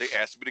 They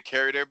asked me to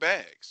carry their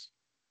bags.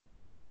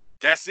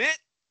 That's it?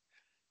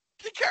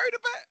 They carry the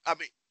bag. I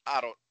mean,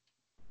 I don't.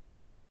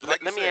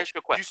 Let me ask you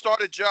a question. You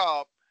start a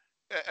job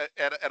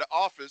at an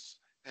office.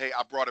 Hey,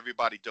 I brought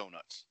everybody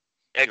donuts.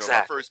 Exactly.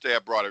 My first day, I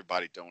brought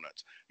everybody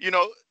donuts.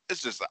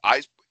 It's just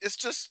it's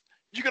just,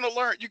 you're going to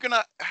learn. You're going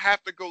to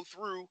have to go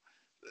through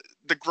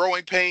the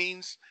growing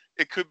pains.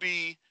 It could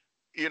be,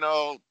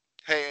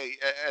 hey,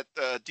 at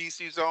the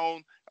DC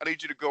zone, I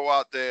need you to go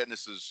out there. And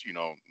this is,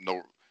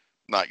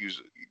 not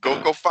usually.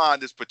 Go find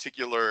this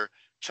particular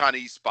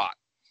Chinese spot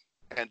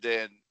and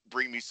then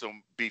bring me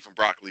some beef and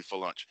broccoli for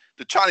lunch.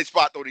 The Chinese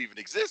spot don't even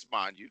exist,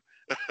 mind you.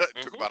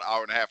 It took about an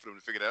hour and a half for them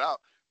to figure that out.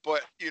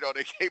 But,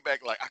 they came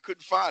back like, I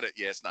couldn't find it.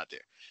 Yeah, it's not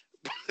there.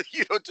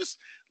 Just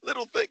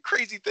little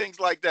crazy things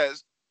like that.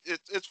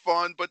 It's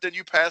fun, but then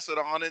you pass it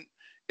on and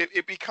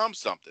it becomes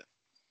something.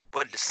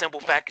 But the simple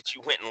fact that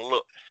you went and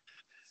looked.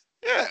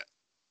 Yeah.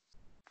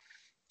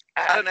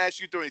 I didn't ask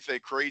you to do anything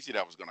crazy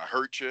that was going to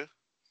hurt you.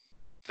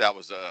 That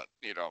was,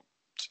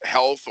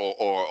 health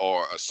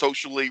or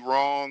socially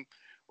wrong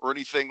or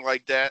anything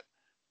like that.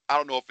 I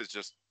don't know if it's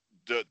just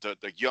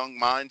the young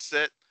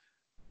mindset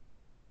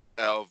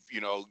of,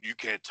 you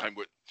can't tell me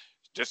what,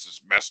 this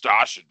is messed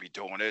up. I should be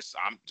doing this.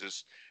 I'm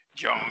just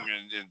young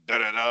and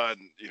da-da-da.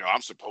 And,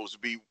 I'm supposed to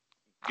be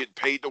getting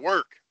paid to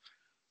work.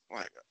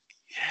 Like,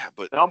 yeah,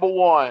 but. Number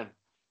one,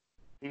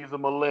 he's a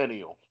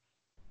millennial.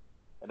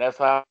 And that's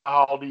how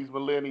all these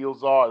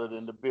millennials are that are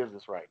in the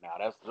business right now.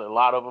 That's a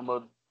lot of them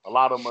are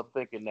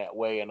thinking that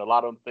way, and a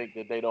lot of them think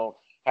that they don't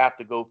have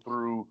to go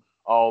through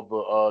all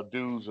the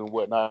dues and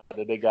whatnot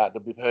that they got to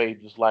be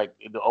paid, just like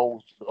the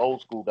old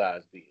school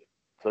guys did.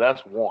 So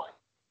that's one.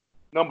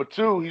 Number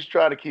two, he's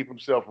trying to keep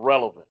himself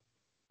relevant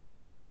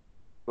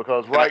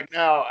because right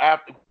now,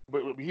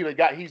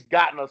 he's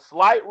gotten a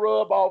slight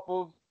rub off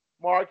of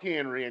Mark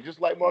Henry, and just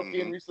like Mark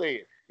Henry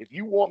said, if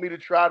you want me to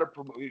try to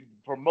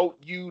promote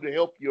you to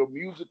help your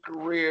music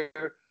career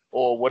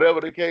or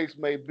whatever the case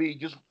may be,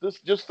 just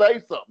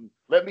say something.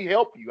 Let me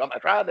help you. I'm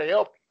trying to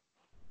help you.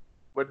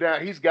 But now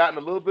he's gotten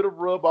a little bit of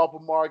rub off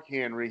of Mark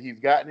Henry. He's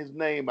gotten his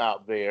name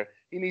out there.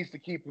 He needs to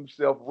keep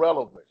himself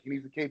relevant. He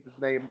needs to keep his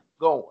name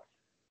going.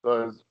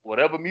 Because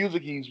whatever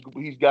music he's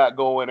got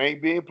going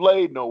ain't being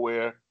played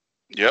nowhere.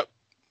 Yep.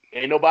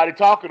 Ain't nobody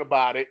talking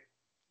about it.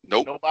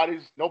 Nope.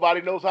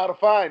 Nobody knows how to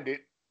find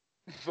it.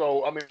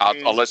 So, I mean,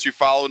 unless you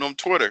follow him on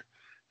Twitter,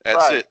 that's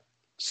right. It.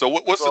 So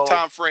what's the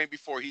time frame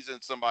before he's in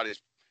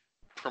somebody's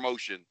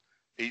promotion?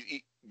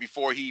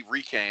 Before he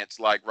recants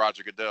like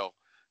Roger Goodell.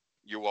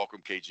 You're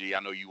welcome, KG. I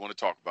know you want to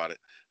talk about it.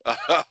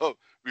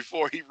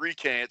 Before he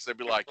recants, they'd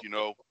be like,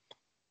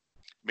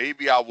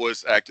 maybe I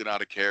was acting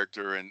out of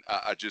character and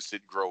I just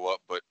didn't grow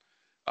up, but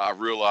I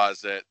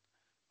realized that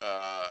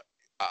I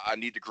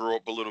need to grow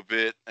up a little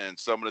bit, and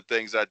some of the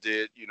things I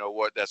did,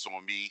 that's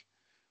on me.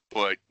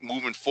 But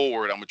moving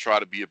forward, I'm going to try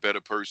to be a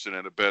better person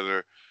and a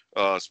better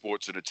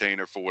sports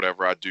entertainer for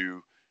whatever I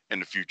do in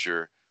the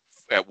future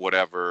at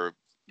whatever,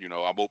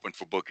 I'm open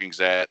for bookings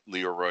at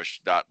LeoRush.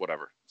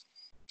 Whatever.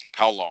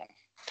 How long?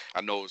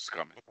 I know it's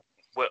coming.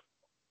 Well,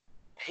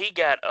 he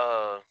got,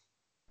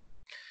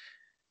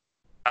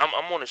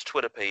 I'm on his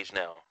Twitter page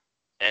now,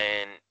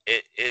 and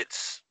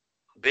it's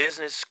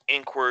business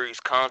inquiries,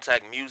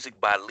 contact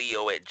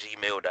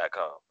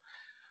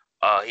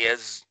musicbyleo@gmail.com. He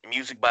has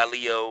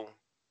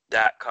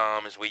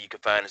musicbyleo.com is where you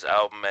can find his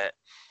album at.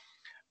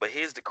 But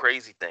here's the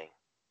crazy thing.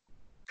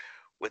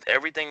 With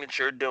everything that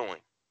you're doing,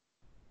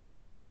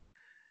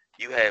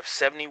 you have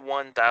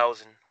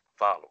 71,000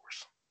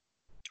 followers.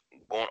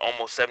 Going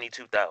almost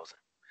 72,000.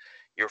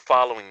 You're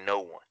following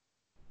no one.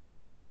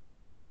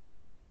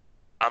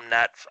 I'm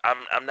not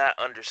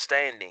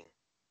understanding.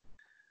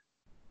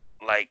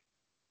 Like,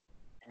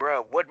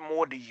 bruh, what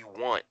more do you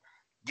want?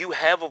 You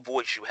have a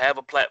voice, you have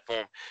a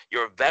platform,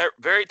 you're a very,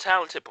 very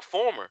talented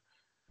performer,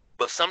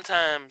 but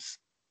sometimes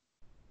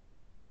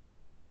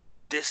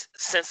this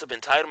sense of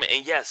entitlement,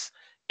 and yes,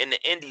 in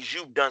the indies,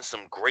 you've done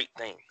some great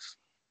things.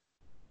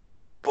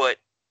 But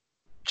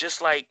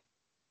just like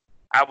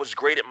I was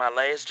great at my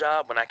last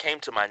job, when I came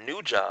to my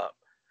new job,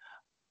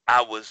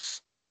 I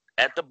was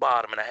at the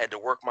bottom and I had to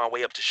work my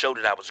way up to show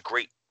that I was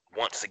great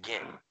once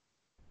again.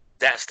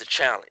 That's the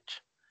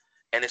challenge.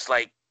 And it's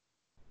like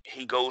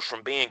he goes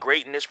from being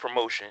great in this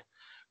promotion,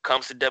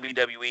 comes to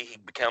WWE, he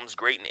becomes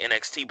great in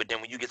NXT, but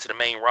then when you get to the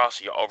main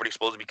roster, you're already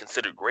supposed to be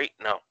considered great?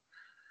 No.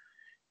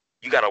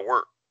 You got to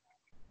work.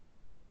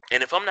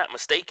 And if I'm not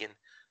mistaken,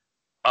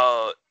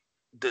 the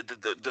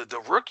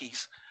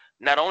rookies,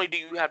 not only do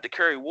you have to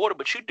carry water,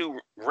 but you do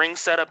ring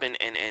setup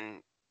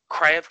and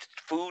craft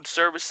food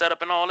service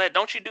setup and all that.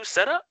 Don't you do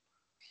setup?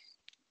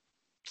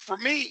 For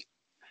me,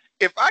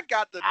 if I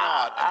got the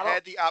nod and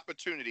had the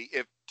opportunity,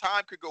 if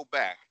time could go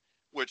back,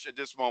 which at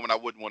this moment I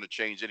wouldn't want to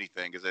change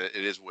anything because it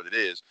is what it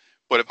is.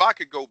 But if I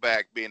could go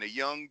back being a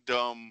young,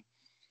 dumb,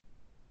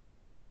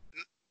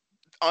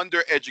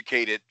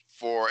 undereducated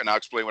and I'll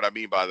explain what I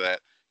mean by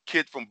that,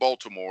 kid from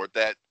Baltimore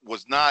that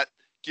was not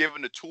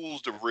given the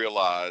tools to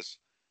realize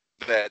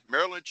that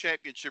Maryland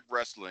Championship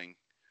Wrestling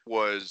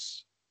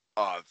was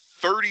a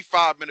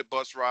 35-minute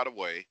bus ride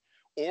away,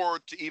 or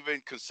to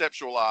even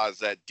conceptualize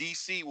that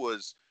DC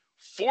was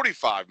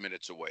 45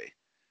 minutes away.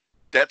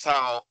 That's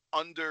how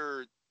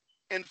under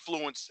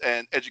influenced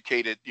and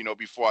educated,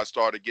 before I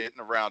started getting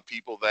around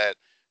people that,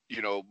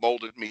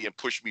 molded me and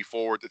pushed me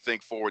forward to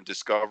think forward,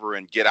 discover,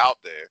 and get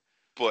out there.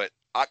 But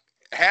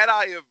had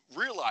I have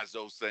realized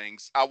those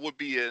things, I would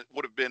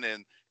have been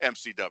in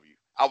MCW.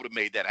 I would have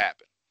made that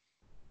happen.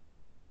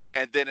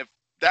 And then if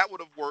that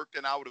would have worked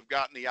and I would have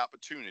gotten the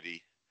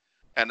opportunity,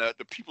 and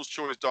the People's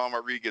Choice Don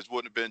Rodriguez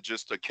wouldn't have been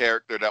just a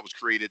character that was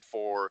created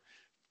for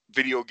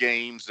video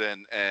games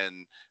and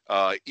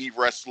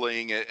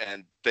e-wrestling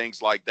and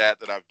things like that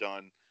I've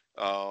done,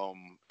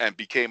 and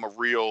became a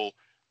real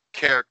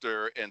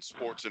character in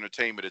sports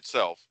entertainment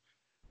itself.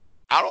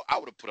 I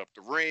would have put up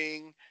the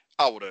ring.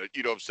 I would have,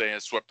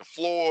 swept the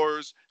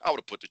floors. I would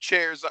have put the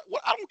chairs up.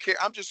 Well, I don't care.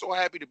 I'm just so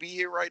happy to be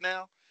here right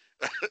now.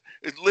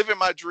 It's living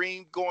my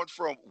dream, going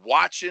from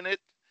watching the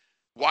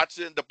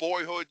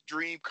boyhood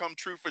dream come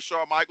true for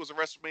Shawn Michaels at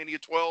WrestleMania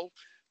 12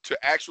 to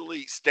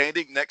actually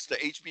standing next to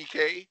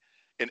HBK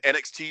in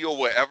NXT or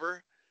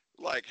wherever.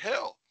 Like,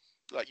 hell,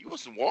 like, you want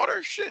some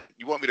water? Shit.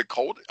 You want me to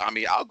cold it? I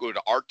mean, I'll go to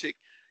the Arctic,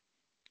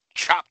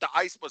 chop the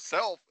ice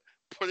myself,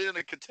 put it in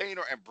a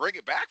container and bring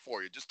it back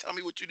for you. Just tell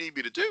me what you need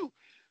me to do.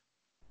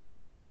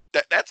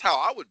 That's how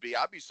I would be.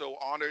 I'd be so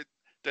honored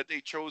that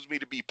they chose me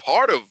to be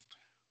part of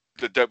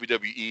the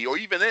WWE, or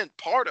even then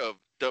part of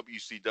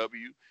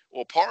WCW,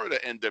 or part of the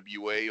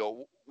NWA,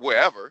 or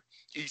wherever,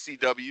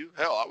 ECW.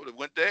 Hell, I would have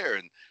went there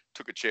and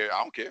took a chair.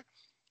 I don't care.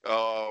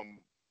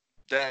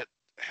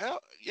 Hell,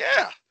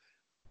 yeah.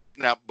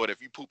 Now, but if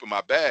you poop in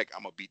my bag,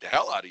 I'm going to beat the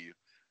hell out of you.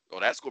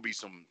 Oh, that's going to be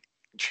some,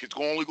 it's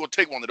only going to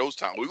take one of those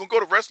times. We're going to go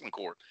to wrestling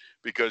court,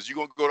 because you're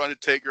going to go to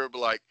Undertaker and be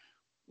like,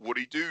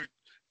 what'd he do?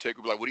 Taker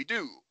will be like, what'd he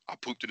do? I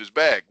pooped in his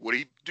bag. What'd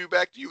he do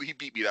back to you? He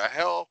beat me to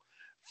hell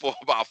for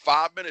about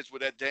 5 minutes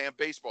with that damn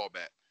baseball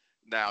bat.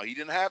 Now, he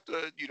didn't have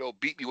to,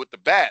 beat me with the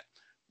bat.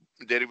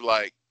 And then he'd be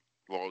like,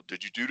 well,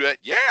 did you do that?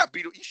 Yeah, I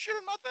beat him. He shit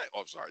in my thing.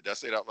 Oh, I'm sorry. Did I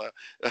say that out loud?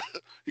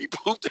 He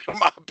pooped in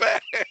my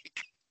bag.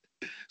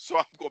 So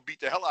I'm going to beat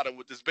the hell out of him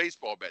with this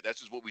baseball bat.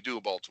 That's just what we do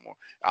in Baltimore.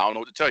 I don't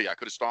know what to tell you. I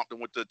could have stomped him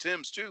with the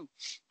Timbs too,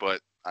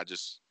 but I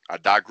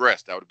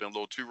digressed. That would have been a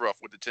little too rough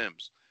with the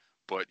Timbs.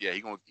 But yeah,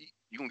 you're going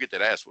to get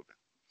that ass whipping.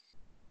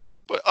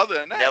 But other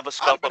than that, never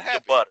scuff up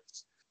your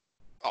butters.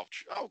 Oh,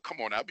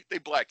 come on now. They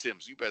black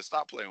Timbs. You better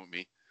stop playing with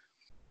me.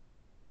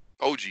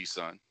 OG,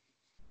 son.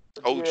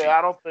 OG. Yeah,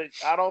 I don't think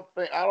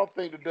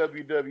the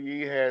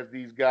WWE has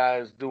these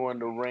guys doing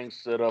the ring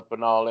setup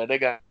and all that. They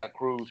got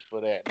crews for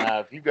that. Now,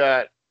 if you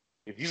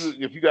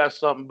got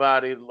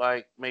somebody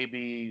like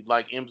maybe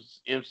like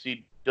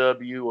MCW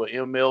or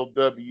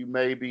MLW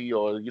maybe,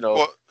 or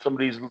some of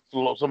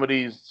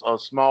these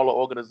smaller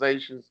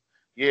organizations,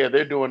 yeah,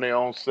 they're doing their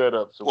own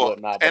setups and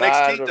whatnot. But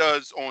NXT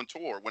does on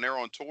tour. When they're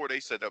on tour, they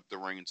set up the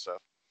ring and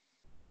stuff.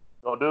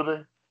 Oh, do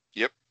they?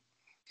 Yep.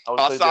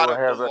 Outside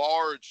of the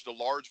large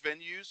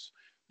venues,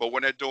 but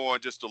when they're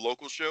doing just the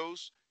local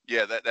shows,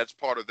 yeah, that's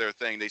part of their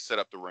thing. They set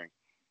up the ring.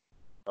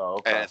 Oh,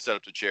 okay. And set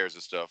up the chairs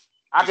and stuff.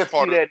 I can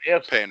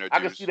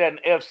see that in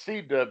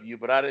FCW,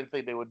 but I didn't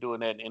think they were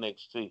doing that in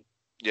NXT.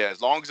 Yeah,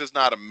 as long as it's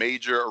not a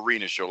major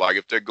arena show, like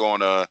if they're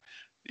going to,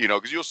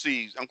 because you'll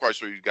see, I'm quite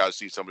sure you guys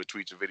see some of the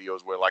tweets and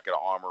videos where like an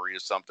Armory or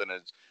something,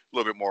 it's a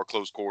little bit more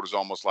close quarters,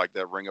 almost like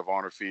that Ring of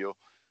Honor feel.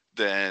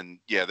 Then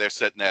yeah, they're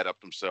setting that up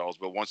themselves.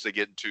 But once they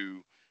get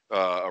into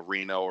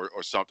arena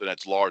or something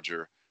that's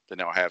larger, then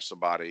they'll have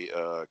somebody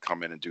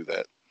come in and do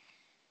that,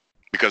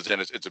 because then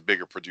it's a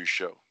bigger produced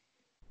show,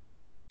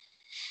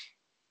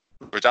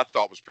 which I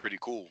thought was pretty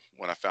cool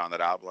when I found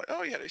that out. I was like,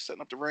 oh yeah, they're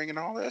setting up the ring and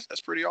all that.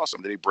 That's pretty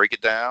awesome. Then they break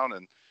it down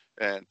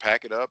and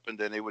pack it up, and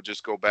then they would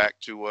just go back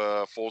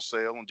to Full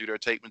Sail and do their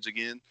tapings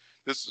again.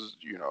 This is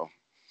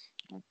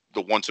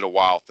the once in a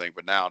while thing,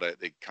 but now that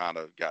they kind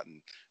of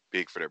gotten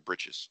big for their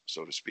britches,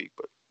 so to speak.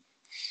 But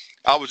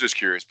I was just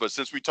curious. But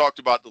since we talked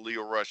about the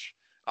Lio Rush,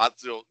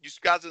 you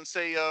guys didn't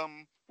say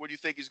what do you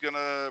think he's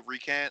gonna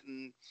recant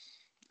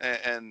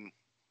and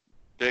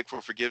beg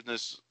for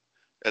forgiveness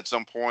at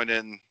some point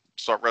and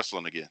start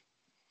wrestling again?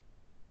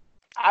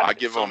 I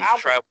give him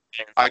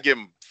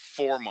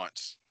 4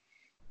 months,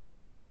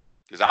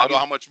 because I don't know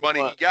how much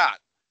money he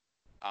got.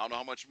 I don't know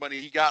how much money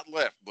he got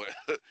left, but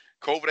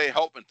COVID ain't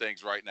helping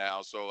things right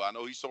now. So I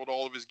know he sold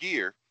all of his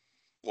gear.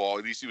 Well,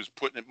 at least he was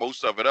putting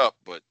most of it up.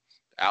 But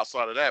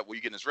outside of that, where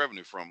you getting his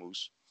revenue from,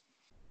 Moose?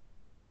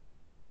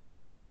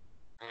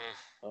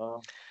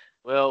 Well,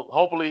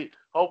 hopefully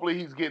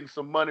he's getting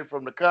some money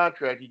from the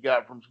contract he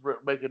got from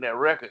making that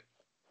record,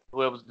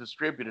 whoever's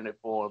distributing it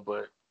for him.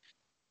 But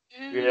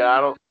yeah,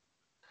 I don't.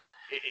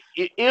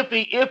 If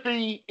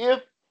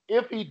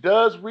he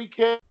does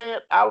recant,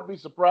 I would be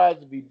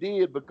surprised if he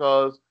did,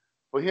 because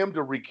for him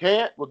to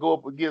recant would go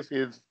up against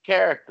his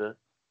character,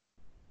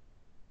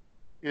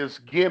 his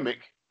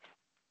gimmick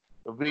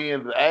of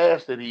being the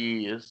ass that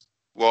he is,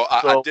 Well,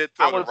 I So did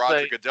I throw the would Roger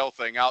say, Goodell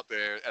thing out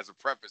there as a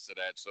preface to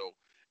that. So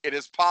it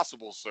is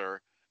possible, sir.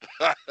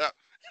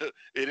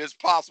 It is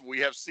possible. We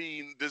have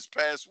seen this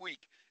past week.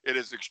 It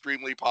is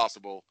extremely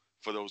possible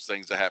for those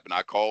things to happen.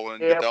 I call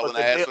in yeah, Goodell but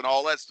an ass and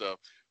all that stuff,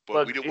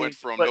 but we didn't went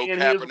from but no in his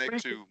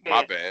Kaepernick to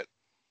my recant, bad.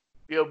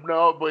 yeah,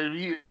 no, but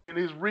in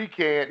his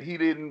recant, he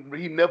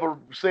never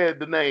said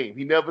the name.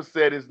 He never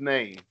said his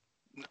name.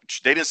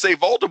 They didn't say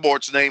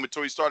Voldemort's name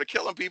until he started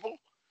killing people.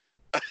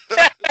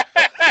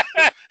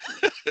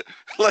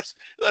 let's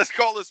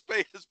call a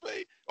spade a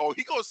spade. Oh,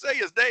 he gonna say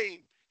his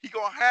name. He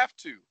gonna have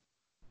to.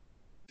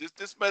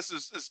 This mess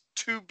is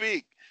too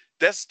big.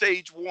 That's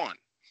stage one.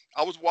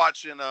 I was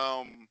watching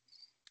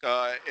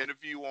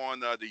interview on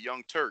the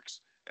Young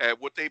Turks, and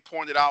what they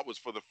pointed out was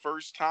for the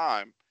first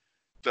time,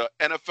 the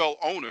NFL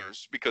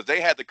owners, because they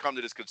had to come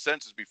to this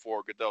consensus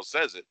before Goodell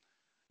says it,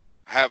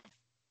 have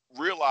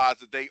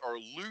realized that they are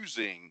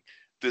losing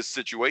this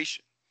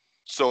situation.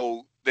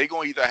 So they're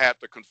going to either have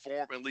to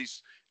conform, at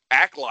least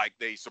act like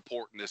they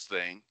supporting this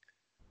thing,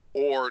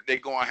 or they're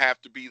going to have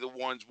to be the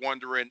ones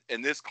wondering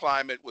in this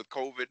climate with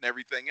COVID and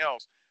everything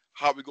else,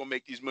 how are we going to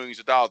make these millions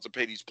of dollars to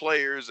pay these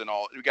players and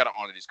all? We got to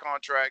honor these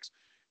contracts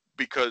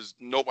because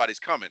nobody's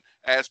coming.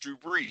 Ask Drew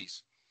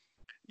Brees.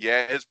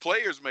 Yeah, his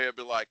players may have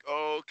been like,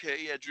 oh, okay,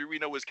 yeah, Drew, we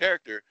know his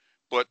character.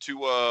 But to,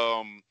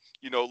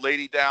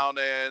 lady down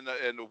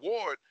in the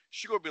ward,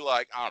 she going to be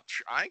like, I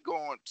ain't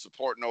going to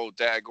support no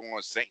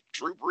daggone St.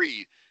 Drew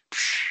Brees.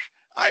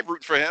 I ain't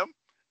rooting for him.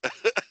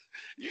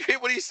 You hear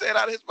what he said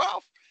out of his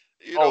mouth?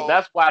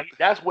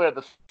 That's where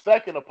the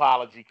second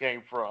apology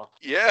came from.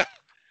 Yeah,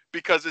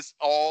 because it's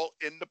all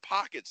in the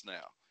pockets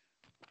now.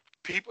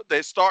 People,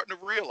 they're starting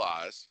to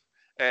realize,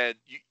 and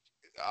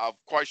I'm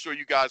quite sure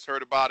you guys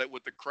heard about it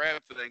with the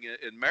crab thing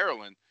in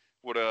Maryland,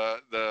 with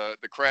the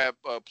crab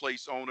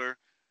place owner.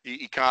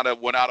 He kind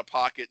of went out of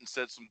pocket and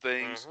said some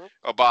things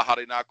about how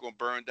they're not going to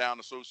burn down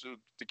the Social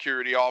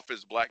Security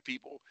office, black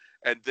people.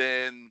 And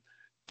then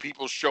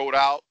people showed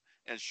out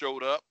and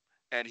showed up,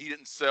 and he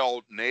didn't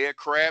sell Naya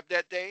crab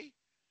that day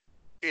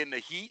in the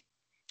heat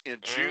in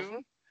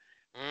June.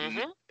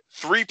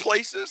 3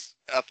 places,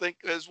 I think,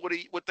 is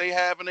what they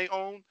have and they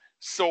own,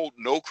 sold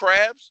no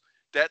crabs.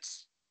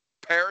 That's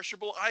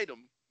perishable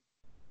item.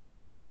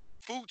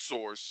 Food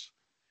source,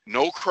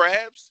 no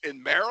crabs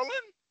in Maryland.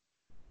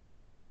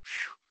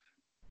 Whew.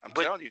 I'm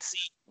telling you,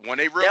 when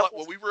we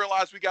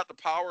realized we got the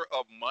power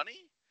of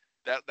money,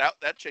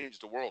 that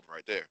changed the world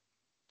right there.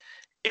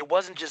 It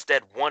wasn't just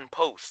that one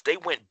post. They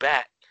went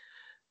back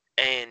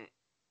and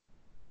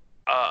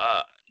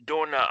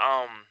during the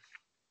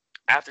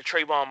after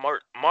Trayvon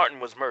Martin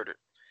was murdered,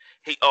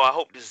 I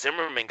hope this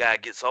Zimmerman guy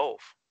gets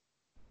off.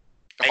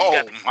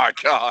 And my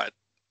God!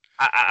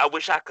 I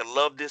wish I could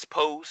love this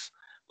post.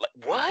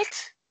 Like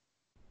what?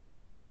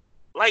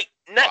 Like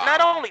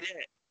not only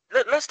that.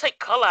 Let's take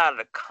color out of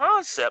the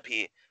concept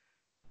here.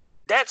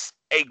 That's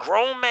a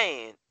grown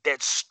man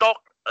that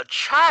stalked a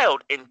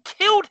child and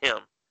killed him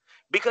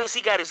because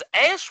he got his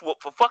ass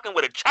whooped for fucking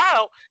with a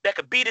child that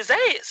could beat his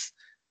ass.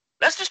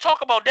 Let's just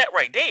talk about that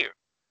right there.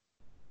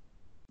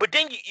 But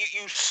then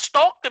you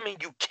stalked him and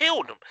you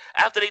killed him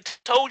after they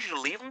told you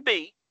to leave him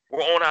be.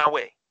 We're on our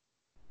way.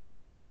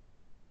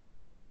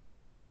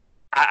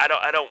 I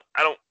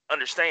don't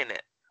understand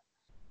that.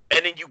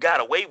 And then you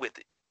got away with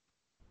it.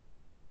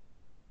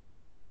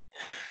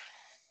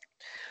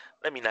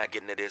 Let me not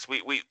get into this.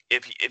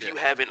 If you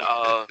haven't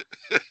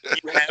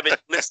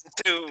listened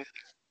to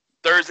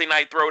Thursday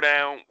Night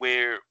Throwdown,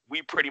 where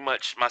we pretty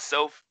much,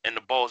 myself and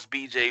the boss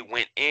BJ,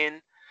 went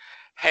in,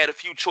 had a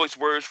few choice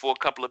words for a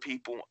couple of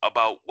people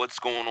about what's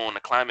going on in the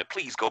climate.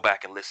 Please go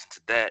back and listen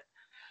to that.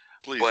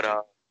 Please. But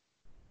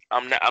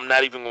I'm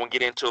not even gonna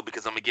get into it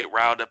because I'm gonna get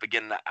riled up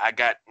again. I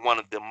got one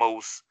of the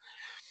most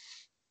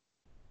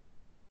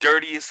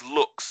dirtiest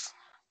looks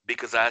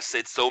because I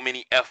said so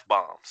many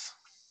F-bombs.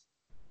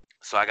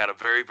 So I got a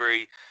very,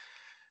 very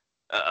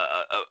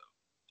a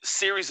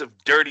series of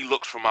dirty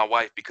looks from my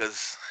wife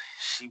because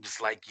she was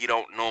like, "You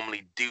don't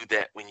normally do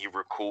that when you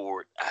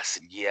record." I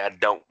said, "Yeah, I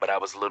don't," but I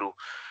was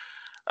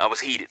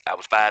heated. I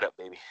was fired up,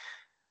 baby.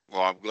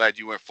 Well, I'm glad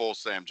you went full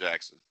Sam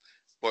Jackson.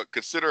 But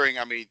considering,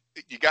 I mean,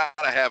 you got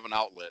to have an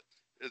outlet,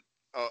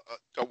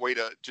 a way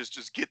to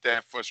just get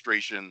that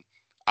frustration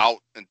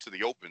out into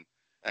the open,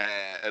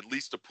 at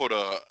least to put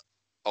a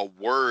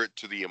word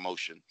to the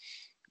emotion.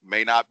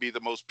 May not be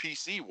the most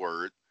PC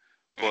word,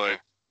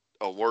 but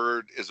a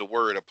word is a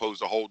word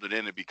opposed to holding it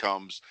in. It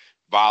becomes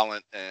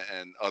violent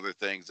and other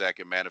things that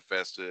can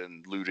manifest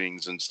in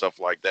lootings and stuff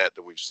like that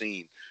we've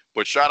seen.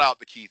 But shout out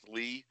to Keith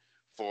Lee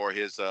for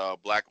his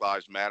Black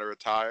Lives Matter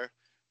attire.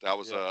 That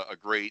was a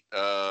great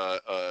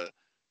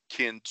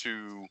kin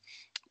to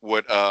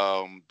what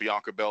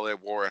Bianca Belair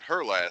wore at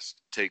her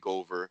last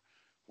takeover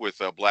with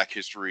Black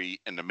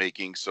History in the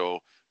Making.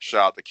 So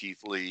shout out to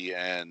Keith Lee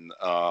and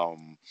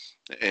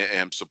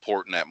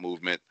supporting that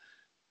movement.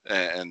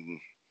 And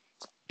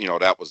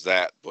that was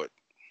that. But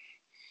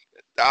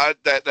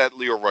that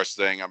Leo Rush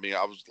thing, I mean,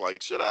 I was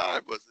like, should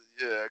I? But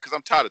yeah, because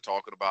I'm tired of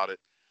talking about it.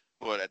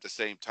 But at the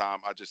same time,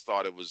 I just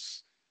thought it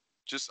was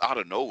just out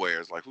of nowhere.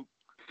 It's like,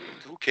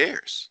 who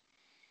cares?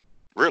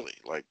 Really?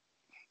 Like,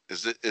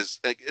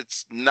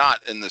 it's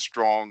not in the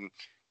strong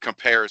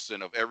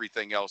comparison of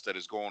everything else that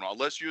is going on.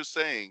 Unless you're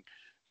saying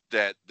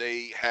that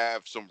they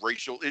have some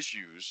racial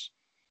issues,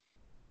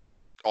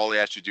 all they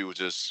ask you to do is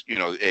just,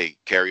 hey,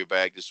 carry a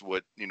bag. This is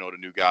what, the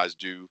new guys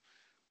do.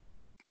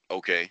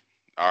 Okay.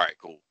 All right,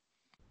 cool.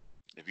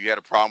 If you had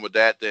a problem with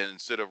that, then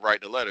instead of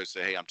writing a letter,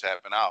 say, hey, I'm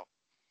tapping out.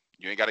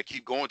 You ain't got to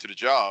keep going to the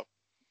job.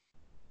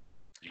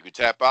 You can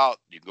tap out.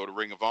 You can go to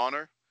Ring of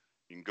Honor.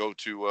 You can go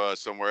to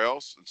somewhere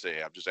else and say,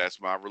 hey, I'm just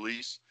asking my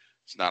release.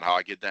 It's not how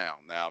I get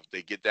down. Now, if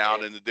they get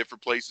down in the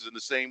different places in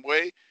the same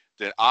way,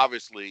 then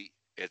obviously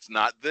it's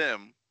not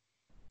them,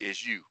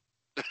 it's you.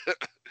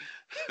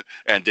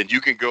 And then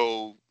you can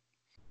go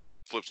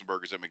flip some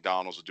burgers at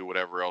McDonald's or do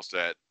whatever else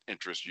that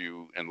interests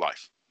you in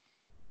life.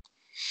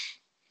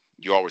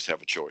 You always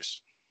have a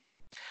choice.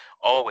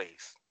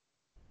 Always.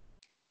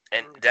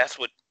 And that's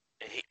what,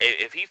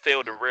 if he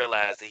failed to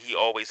realize that he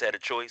always had a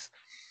choice,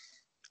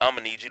 I'm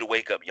going to need you to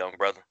wake up, young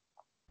brother.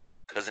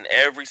 Because in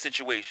every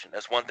situation,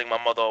 that's one thing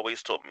my mother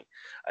always told me.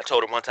 I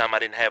told her one time I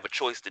didn't have a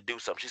choice to do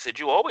something. She said,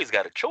 you always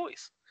got a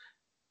choice.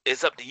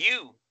 It's up to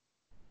you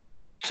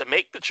to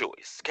make the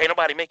choice. Can't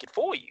nobody make it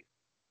for you.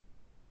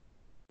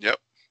 Yep.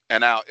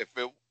 And now,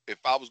 if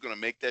I was going to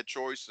make that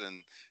choice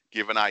and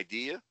give an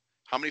idea,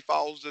 how many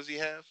followers does he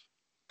have?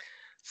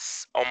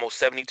 Almost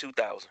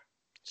 72,000.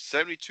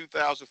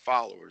 72,000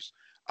 followers.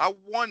 I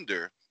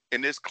wonder, in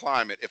this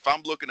climate, if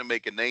I'm looking to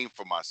make a name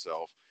for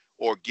myself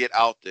or get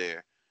out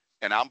there,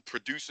 and I'm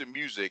producing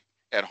music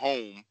at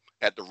home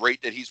at the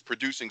rate that he's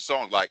producing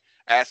songs, like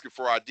asking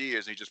for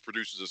ideas, and he just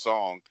produces a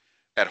song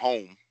at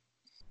home.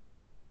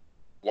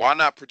 Why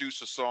not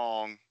produce a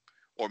song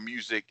or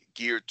music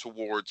geared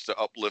towards the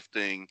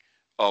uplifting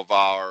of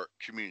our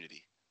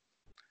community?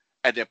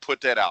 And then put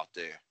that out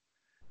there.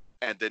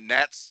 And then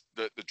that's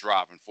the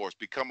driving force.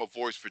 Become a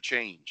voice for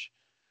change.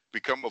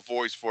 Become a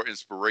voice for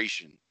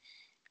inspiration.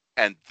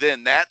 And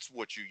then that's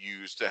what you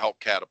use to help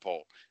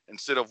catapult.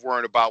 Instead of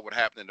worrying about what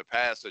happened in the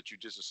past that you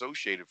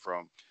disassociated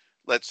from,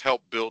 let's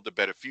help build a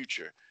better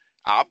future.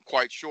 I'm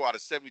quite sure out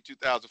of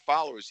 72,000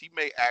 followers, he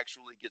may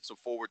actually get some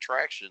forward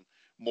traction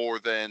more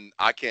than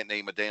I can't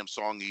name a damn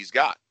song he's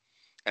got.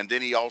 And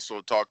then he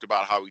also talked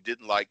about how he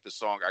didn't like the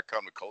song I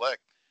Come to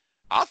Collect.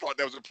 I thought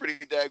that was a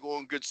pretty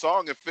daggone good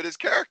song and fit his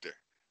character.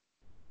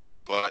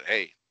 But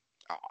hey,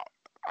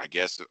 I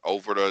guess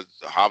over the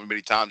however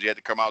many times he had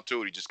to come out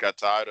to it, he just got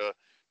tired of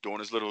doing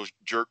his little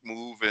jerk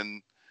move,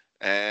 and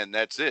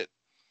that's it.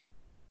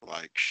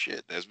 Like,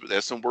 shit,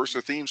 there's some worse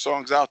theme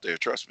songs out there,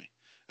 trust me.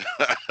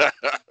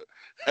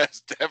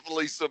 There's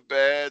definitely some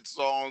bad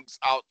songs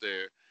out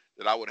there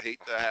that I would hate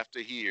to have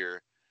to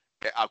hear.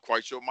 I'm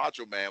quite sure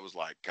Macho Man was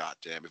like, God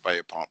damn, if I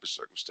hear Pomp and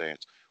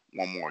Circumstance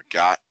one more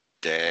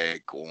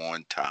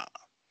daggone time.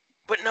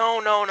 But no.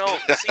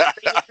 See,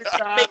 Every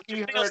time he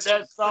heard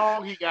that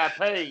song, he got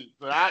paid.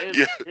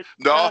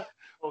 So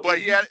but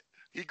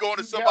he going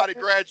to somebody's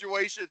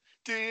graduation,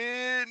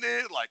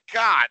 like,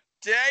 God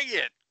dang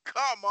it,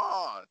 come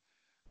on.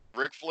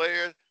 Ric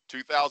Flair,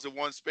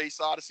 2001 Space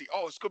Odyssey.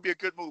 Oh, it's going to be a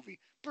good movie.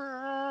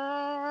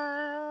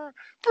 Brr,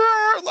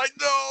 brr, like,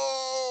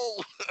 no.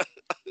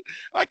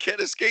 I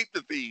can't escape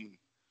the theme.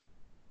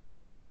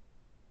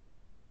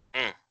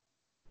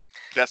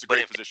 That's a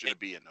great position to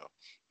be in, though.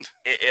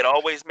 It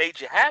always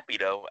made you happy,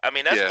 though. I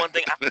mean, that's one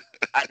thing.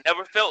 I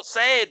never felt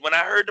sad when I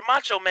heard the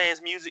Macho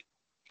Man's music.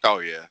 Oh,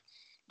 yeah.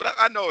 But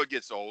I know it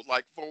gets old.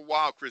 Like, for a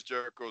while, Chris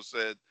Jericho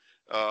said,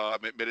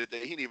 admitted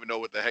that he didn't even know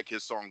what the heck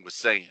his song was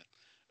saying.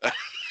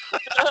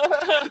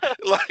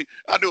 Like,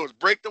 I knew it was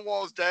break the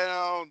walls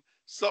down,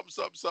 something,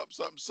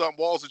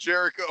 walls of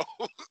Jericho.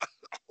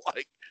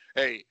 Like,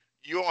 hey,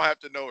 you don't have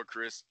to know it,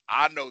 Chris.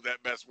 I know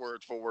that best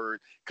word for word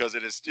because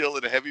it is still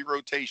in a heavy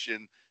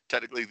rotation,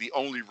 technically the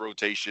only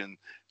rotation,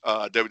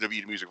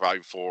 WWE Music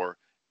Volume 4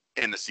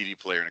 in the CD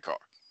player in the car.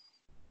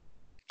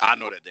 I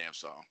know that damn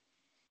song.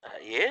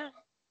 Yeah.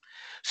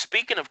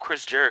 Speaking of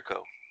Chris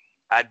Jericho,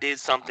 I did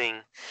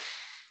something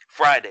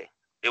Friday.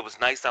 It was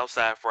nice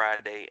outside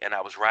Friday, and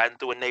I was riding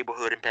through a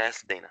neighborhood in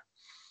Pasadena.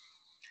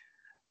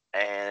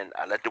 And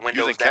I let the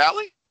windows down. You in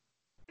Cali?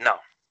 No,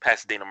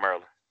 Pasadena,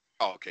 Maryland.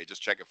 Oh, okay.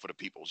 Just checking for the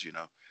peoples, you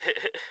know.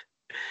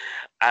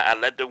 I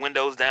let the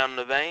windows down in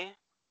the van,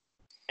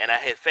 and I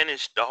had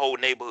finished the whole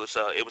neighborhood.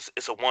 So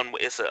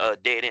it's a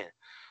dead end.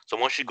 So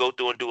once you go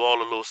through and do all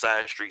the little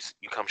side streets,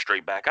 you come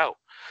straight back out.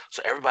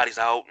 So everybody's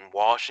out and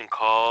washing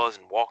cars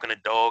and walking the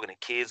dog, and the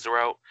kids are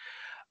out.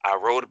 I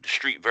rode up the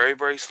street very,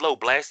 very slow,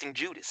 blasting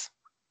Judas.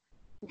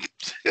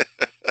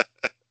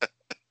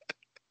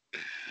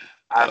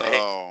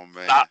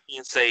 Man. Stop me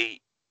and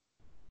say,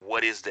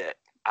 what is that?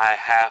 I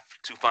have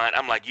to find.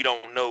 I'm like, you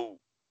don't know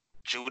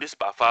Judas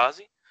by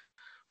Fozzy?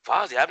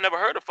 Fozzy, I've never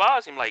heard of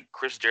Fozzy. I'm like,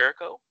 Chris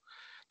Jericho,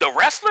 the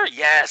wrestler?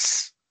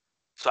 Yes.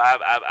 So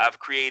I've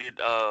created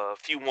a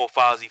few more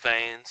Fozzy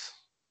fans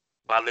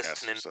by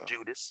listening to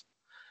Judas.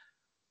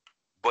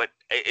 But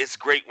it's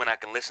great when I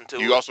can listen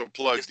to. You also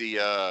plugged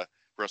the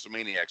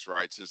WrestleManiacs,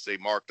 right? Since they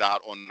marked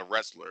out on the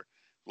wrestler,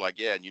 Like,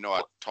 yeah, and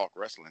I talk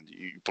wrestling.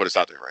 You put us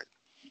out there, right?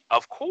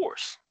 Of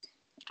course.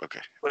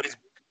 Okay. But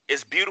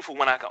it's beautiful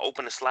when I can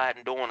open the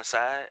sliding door on the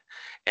side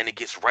and it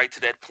gets right to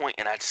that point,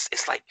 and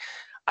it's like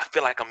I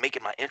feel like I'm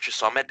making my entrance,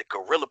 so I'm at the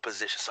gorilla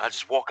position. So I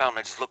just walk out and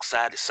I just look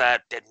side to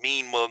side, that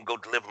mean mug, and go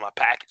deliver my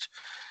package.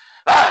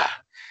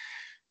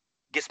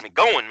 Gets me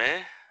going,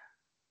 man.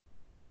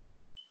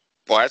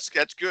 Well, that's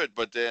good.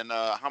 But then,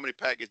 how many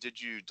packages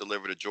did you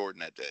deliver to Jordan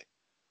that day?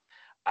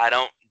 I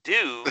don't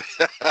do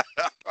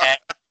that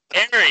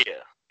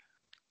area.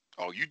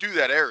 Oh, you do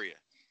that area.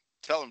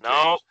 Tell him,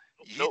 No,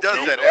 James. He nope, does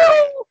nope, that nope.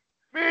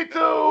 area. Me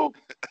too.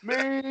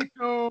 Me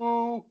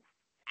too.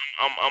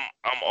 I'm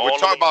all We're the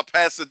talking way. about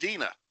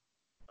Pasadena.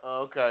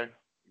 Okay.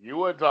 You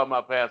weren't talking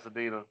about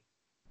Pasadena.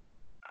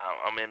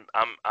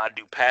 I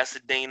do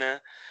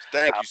Pasadena,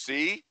 Thank you.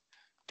 See?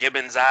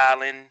 Gibbons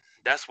Island.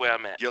 That's where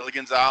I'm at.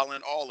 Gilligan's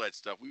Island, all that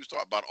stuff. We was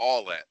talking about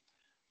all that.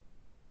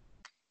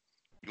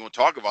 You want to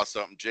talk about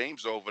something?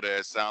 James over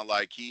there sound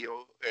like he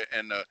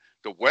and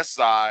the West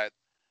Side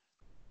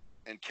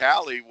and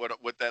Cali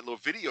with that little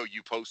video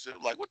you posted.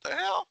 Like, what the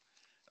hell?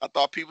 I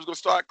thought people was gonna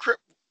start crip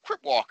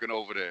walking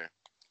over there.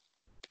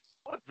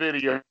 What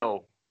video?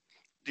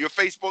 Your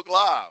Facebook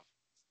Live.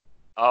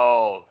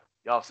 Oh,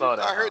 y'all saw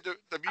that. I heard the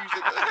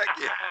music. Heck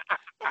yeah.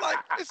 I'm like,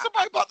 is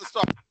somebody about to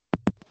start?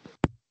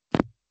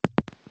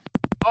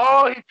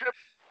 Oh,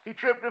 he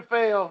tripped and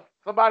fell.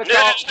 Somebody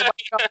called.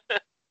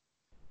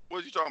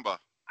 What are you talking about?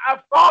 I'm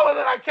falling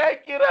and I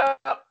can't get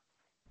up.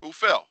 Who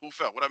fell?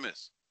 What I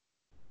missed?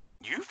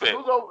 You You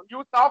fell.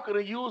 was talking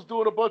and you was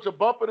doing a bunch of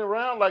bumping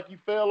around like you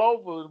fell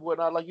over and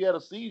whatnot, like you had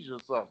a seizure or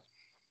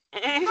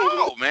something.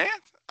 No, man.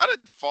 I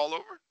didn't fall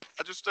over.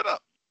 I just stood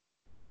up.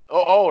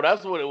 Oh,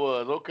 that's what it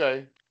was.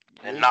 Okay.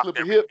 And You knocked slip a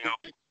everything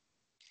hip.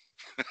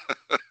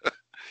 over.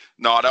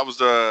 No, that was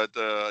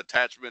the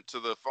attachment to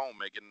the phone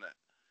making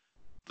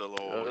the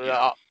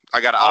little. I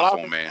got an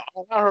iPhone, man.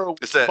 All I heard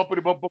It's that.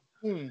 bumpity bump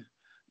boom.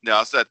 No,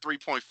 it's that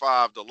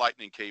 3.5, the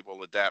lightning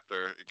cable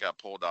adapter. It got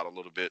pulled out a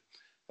little bit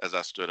as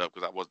I stood up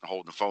because I wasn't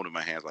holding the phone in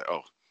my hands. Like,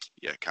 oh,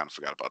 yeah, kind of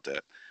forgot about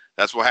that.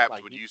 That's what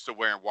happens when you used to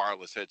wearing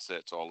wireless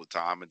headsets all the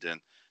time, and then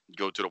you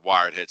go to the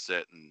wired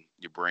headset, and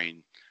your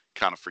brain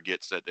kind of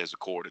forgets that there's a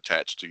cord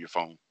attached to your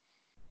phone.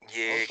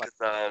 Yeah, because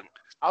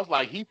I was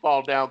like, he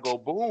fall down, go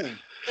boom.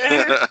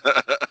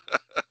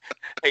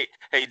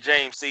 Hey,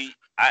 James. See,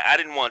 I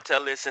didn't want to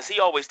tell this since he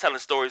always telling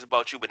stories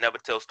about you, but never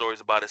tell stories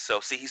about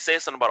himself. See, he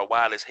said something about a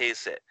wireless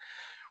headset.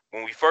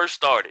 When we first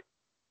started,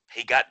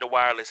 he got the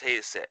wireless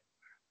headset,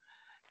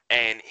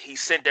 and he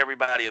sent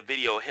everybody a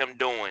video of him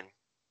doing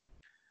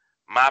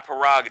 "My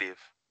Prerogative"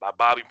 by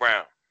Bobby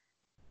Brown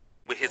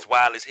with his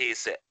wireless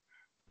headset.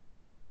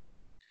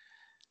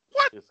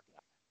 What?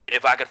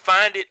 If I could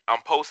find it,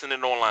 I'm posting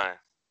it online.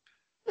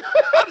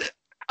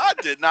 I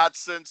did not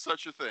send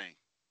such a thing.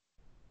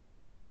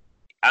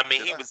 I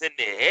mean, he was in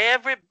there.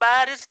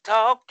 Everybody's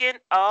talking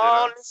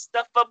all this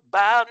stuff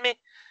about me.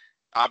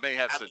 I may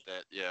have sent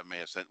that. Yeah, I may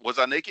have sent. Was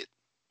I naked?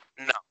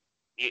 No.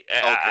 Okay.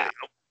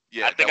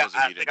 That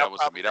wasn't me. That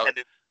wasn't me.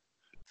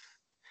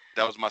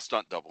 That was my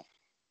stunt double.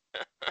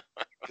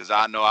 Because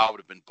I know I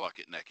would have been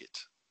bucket naked.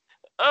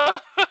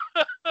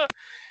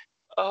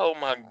 Oh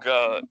my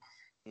God.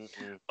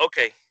 Mm-mm.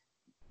 Okay.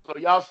 So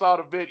y'all saw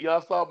the video.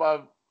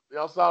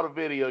 Y'all saw the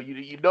video.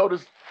 You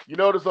noticed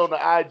on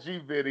the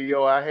IG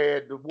video I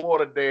had the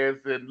water dance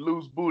and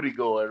loose booty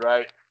going,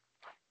 right?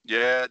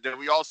 Yeah. Then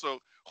we also,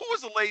 who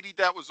was the lady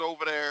that was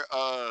over there?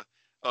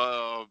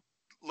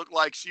 Looked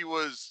like she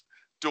was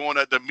doing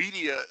the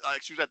media,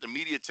 like she was at the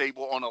media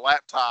table on a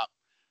laptop,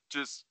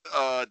 just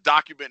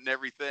documenting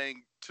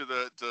everything to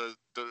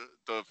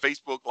the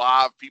Facebook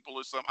Live people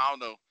or something. I don't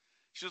know.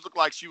 She just looked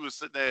like she was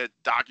sitting there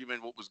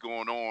documenting what was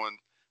going on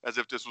as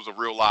if this was a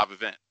real live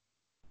event.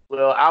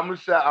 Well, I'm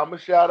gonna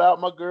shout out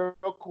my girl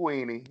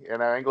Queenie,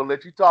 and I ain't gonna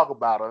let you talk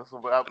about her. So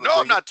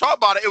I'm not talking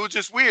about it. It was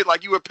just weird.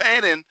 Like you were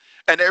panning,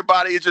 and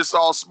everybody is just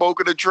all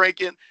smoking and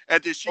drinking,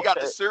 and then she got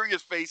the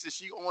serious face, and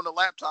she on the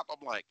laptop.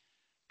 I'm like,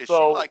 is she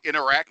like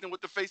interacting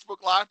with the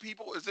Facebook Live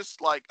people? Is this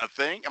like a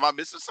thing? Am I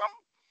missing something?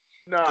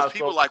 Nah. Because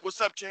people are like,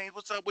 what's up, James?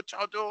 What's up? What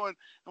y'all doing?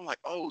 I'm like,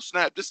 oh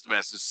snap, this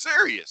mess is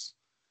serious.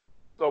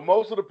 So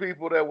most of the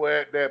people that were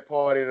at that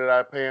party that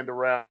I panned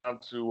around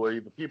to were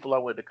either people I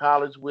went to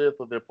college with,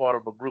 or they're part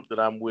of a group that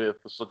I'm with,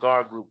 a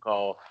cigar group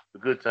called the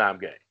Good Time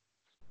Gang.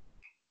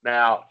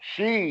 Now,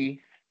 she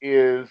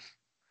is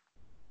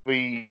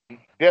the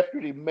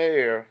deputy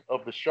mayor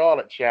of the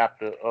Charlotte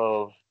chapter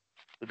of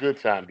the Good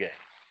Time Gang.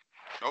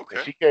 Okay.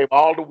 And she came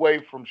all the way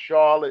from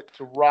Charlotte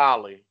to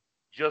Raleigh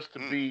just to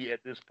be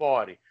at this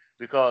party,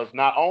 because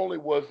not only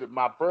was it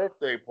my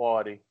birthday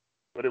party,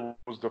 but it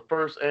was the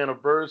first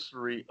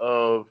anniversary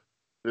of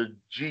the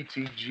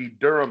GTG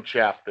Durham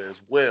chapter as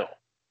well,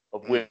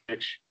 of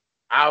which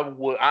I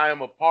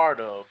am a part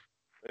of,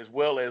 as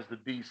well as the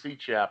DC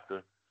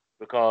chapter,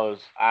 because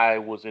I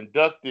was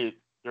inducted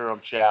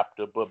Durham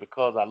chapter, but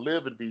because I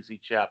live in DC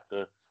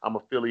chapter, I'm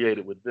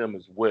affiliated with them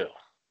as well.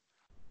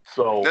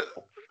 So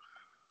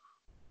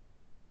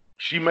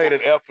she made an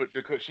effort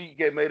to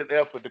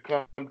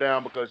come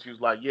down, because she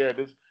was like, yeah,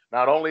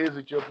 not only is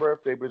it your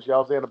birthday, but it's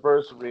y'all's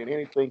anniversary, and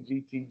anything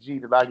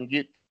GTG that I can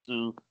get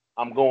to,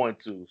 I'm going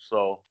to.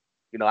 So,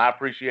 I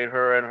appreciate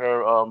her and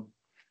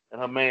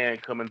her man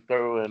coming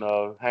through and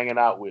hanging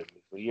out with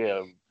me. So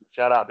yeah,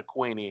 shout out to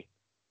Queenie.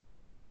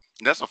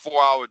 That's a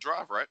 4-hour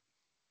drive, right?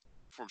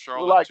 From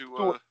Charlotte Like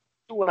to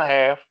two and a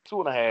half.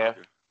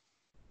 Okay.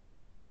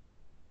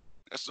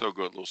 That's so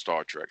good, little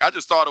Star Trek. I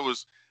just thought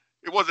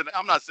it wasn't.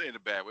 I'm not saying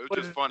it bad way. It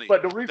was just funny.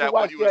 But the reason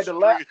why she had the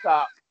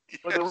laptop,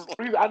 but the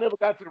reason I never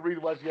got to the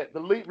reason why she had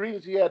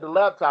reason she had the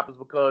laptop is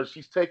because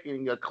she's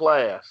taking a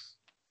class,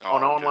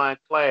 an online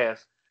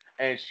class,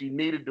 and she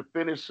needed to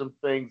finish some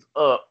things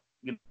up,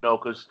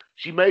 because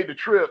she made the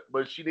trip,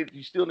 but she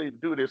still needed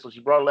to do this, so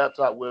she brought a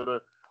laptop with her.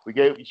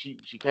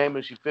 She came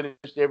and she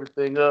finished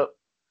everything up,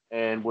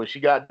 and when she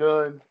got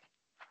done,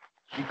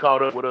 she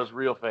caught up with us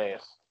real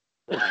fast.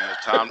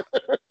 Time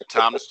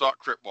to start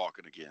crip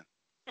walking again.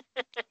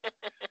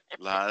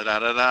 La da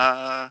da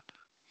da.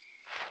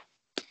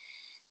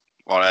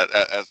 Well,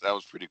 that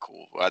was pretty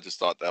cool. I just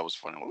thought that was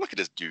funny. Well, look at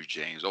this dude,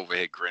 James,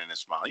 overhead grinning and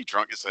smiling. He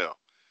drunk as hell.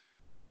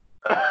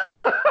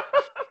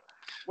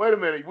 Wait a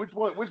minute.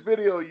 Which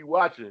video are you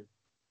watching?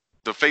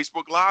 The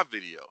Facebook Live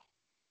video.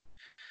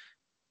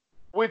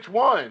 Which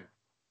one?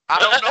 I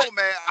don't know,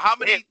 man. How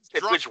many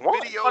drunk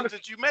videos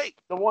did you make?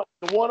 The one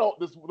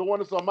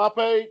that's on my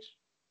page?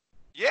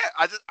 Yeah,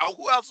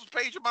 who else's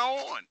page am I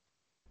on?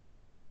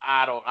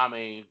 I don't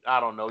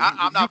know. I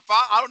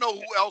don't know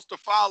who else to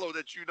follow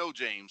that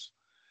James.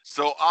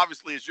 So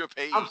obviously it's your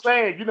page. I'm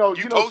saying, you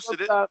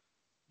posted it.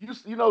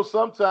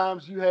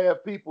 Sometimes you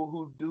have people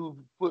who do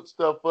put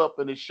stuff up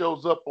and it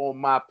shows up on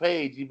my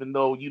page, even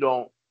though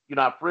you're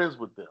not friends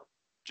with them.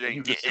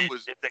 James,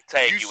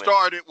 you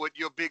started with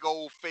your big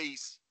old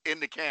face in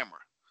the camera.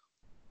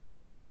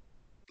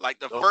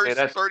 Like the first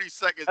 30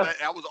 seconds,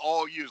 that was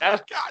all you.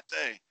 Like, God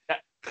dang.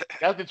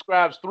 That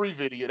describes 3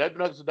 videos. That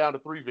knocks it down to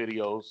 3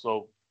 videos.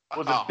 So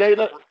was it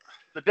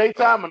the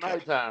daytime or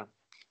nighttime?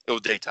 It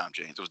was daytime,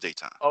 James. It was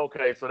daytime.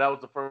 Okay, so that was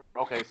the first.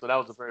 Okay, so that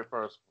was the very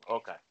first.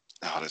 Okay.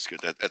 Oh, that's good.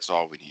 That's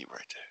all we need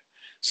right there.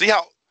 See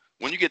how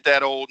when you get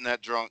that old and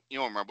that drunk, you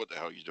don't remember what the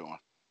hell you're doing.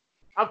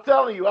 I'm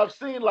telling you, I've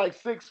seen like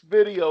 6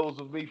 videos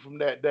of me from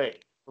that day,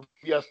 from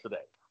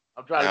yesterday.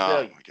 I'm trying to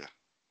tell you. My God.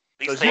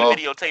 These same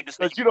videotape this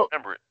week, you don't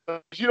remember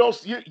it.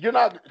 You're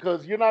not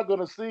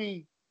gonna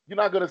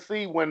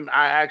see when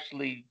I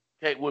actually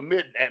at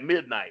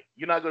midnight.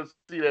 You're not gonna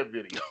see that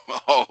video.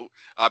 Oh,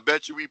 I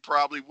bet you we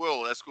probably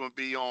will. That's gonna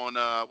be on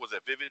was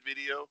that Vivid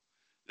Video?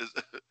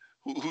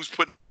 Who's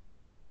putting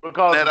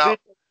because that out?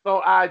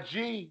 On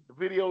IG, the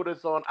video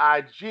that's on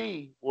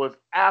IG was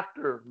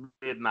after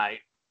midnight.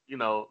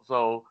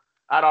 So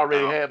I'd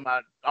already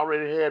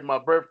had my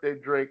birthday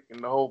drink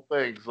and the whole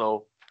thing.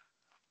 So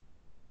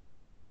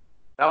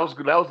that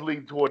was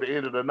leading toward the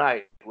end of the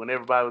night when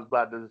everybody was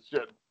about to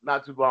shut.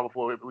 Not too long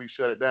before we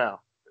shut it down.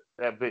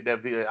 That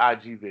video,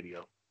 IG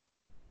video.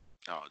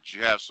 Oh, did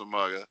you have some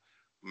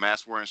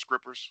mask wearing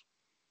scrippers?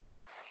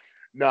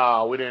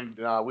 No, we didn't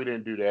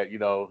do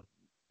that.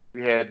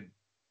 We had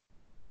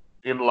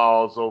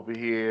in-laws over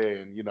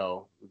here,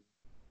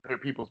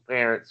 and people's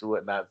parents and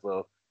whatnot.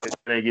 So it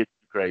didn't get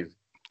too crazy.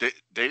 They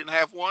didn't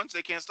have ones.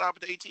 They can't stop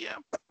at the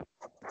ATM.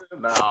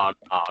 No.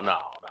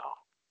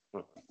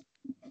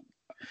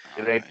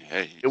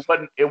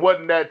 It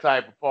wasn't that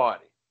type of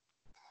party.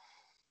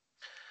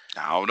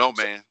 I don't know,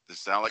 man. This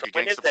sounds like a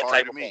gangster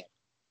party to me.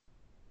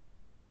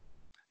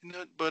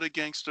 Nothing but a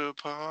gangster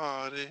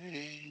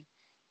party.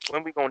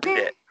 When we gonna do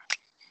that?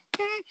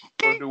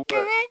 Gonna do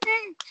what?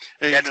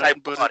 Ain't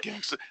nothing but a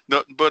gangster.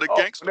 Nothing but a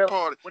gangster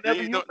party.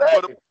 Ain't nothing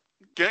but a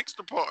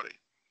gangster party.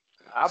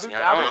 I'll be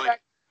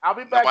back.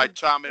 Nobody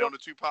chiming on the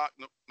Tupac.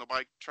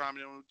 Nobody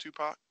chiming on the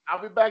Tupac.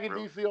 I'll be back in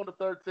DC on the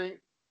 13th.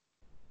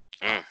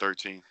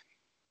 13.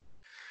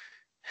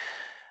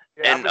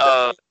 Yeah, and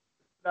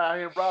down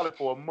here in Raleigh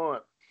for a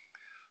month.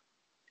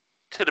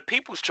 To the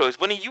People's Choice.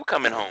 When are you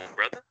coming home,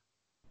 brother?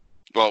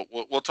 Well,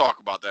 we'll talk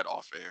about that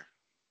off air.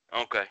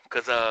 Okay,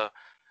 cause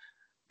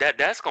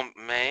that's gonna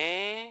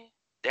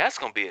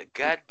be a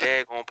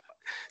goddamn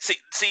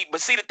see.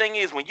 But the thing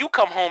is, when you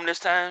come home this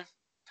time,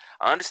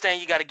 I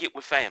understand you got to get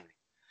with family.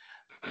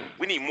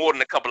 We need more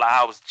than a couple of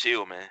hours to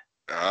chill, man.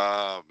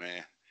 Oh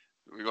man,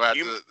 we're gonna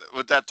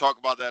have to talk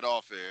about that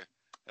off air.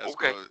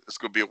 It's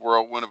gonna be a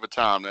whirlwind of a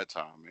time that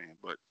time, man.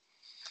 But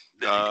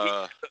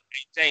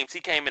James, he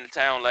came into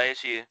town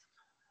last year,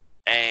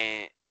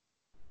 and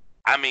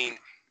I mean,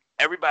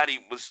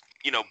 everybody was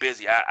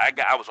busy.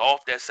 I was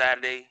off that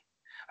Saturday.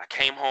 I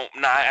came home.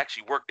 I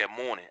actually worked that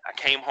morning. I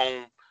came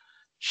home,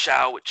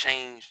 showered,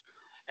 changed,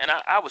 and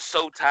I was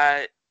so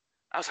tired.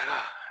 I was like,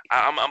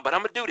 but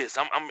I'm gonna do this.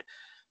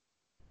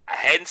 I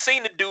hadn't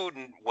seen the dude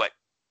in what?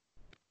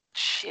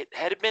 Shit, it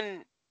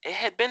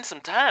had been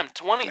some time.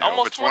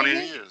 Almost 20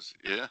 years.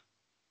 Yeah.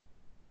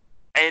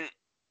 And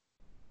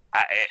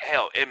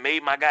it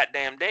made my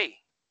goddamn day.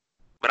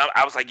 But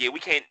I was like, yeah, we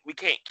can't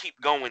keep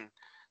going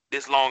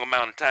this long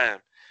amount of time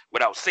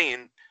without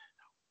seeing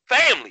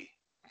family.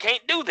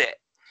 Can't do that.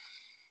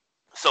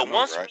 So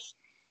once we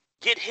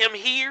get him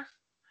here,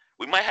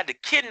 we might have to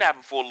kidnap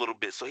him for a little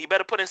bit. So he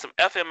better put in some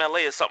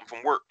FMLA or something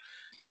from work,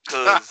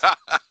 because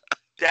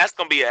that's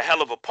gonna be a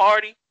hell of a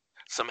party,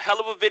 some hell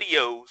of a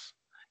videos,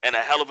 and a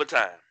hell of a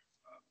time.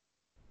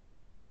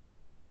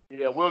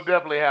 Yeah, we'll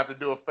definitely have to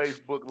do a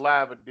Facebook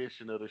Live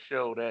edition of the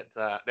show that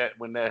time.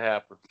 When that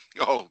happens.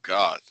 Oh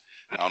God,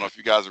 I don't know if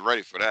you guys are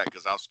ready for that,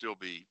 because I'll still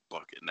be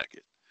bucket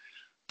naked.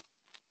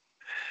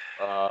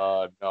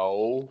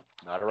 No,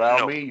 not around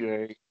No. me. You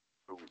ain't.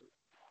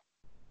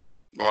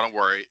 Well, don't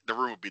worry, the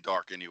room will be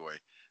dark anyway.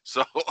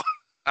 So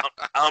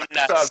I'm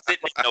not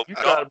sitting in no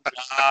dark.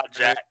 Nah,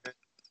 Jack.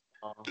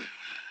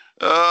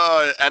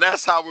 And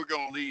that's how we're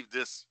gonna leave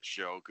this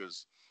show,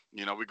 because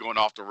we're going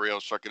off the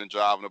rails, shucking and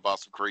jiving about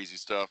some crazy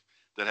stuff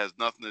that has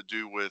nothing to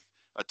do with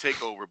a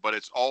takeover, but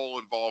it's all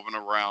involving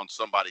around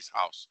somebody's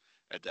house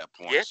at that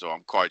point. Yeah. So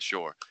I'm quite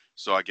sure.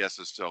 So I guess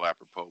it's still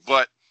apropos.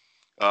 But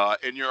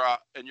in your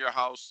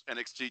house,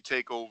 NXT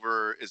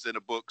Takeover is in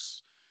the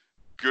books,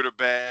 good or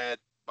bad,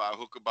 by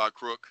hook or by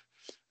crook.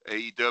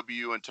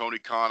 AEW and Tony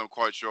Khan, I'm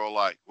quite sure, are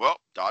like, well,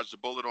 dodge the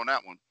bullet on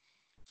that one.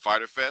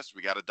 Fyter Fest,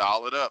 we got to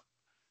dial it up.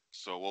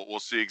 So we'll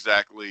see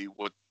exactly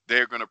what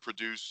they're going to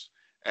produce.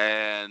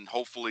 And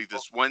hopefully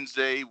this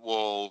Wednesday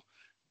will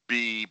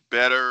be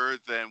better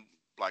than,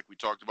 like we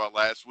talked about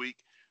last week.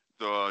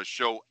 The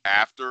show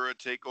after a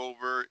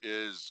takeover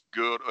is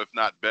good, if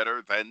not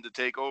better, than the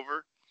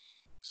takeover.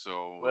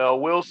 So well,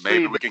 we'll see.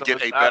 Maybe we can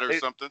get a better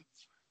something.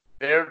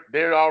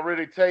 They're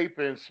already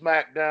taping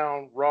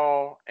SmackDown,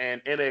 Raw,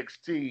 and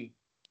NXT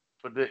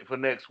for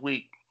next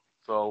week.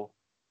 So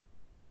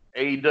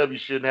AEW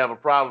shouldn't have a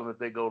problem if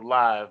they go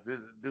live. This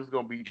is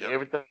going to be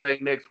everything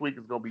next week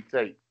is going to be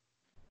taped.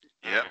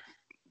 Yep.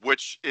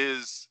 Which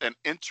is an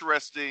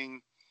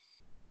interesting,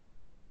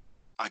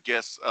 I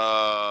guess,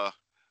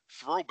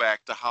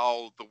 throwback to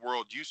how the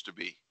world used to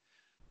be.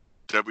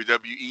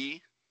 WWE,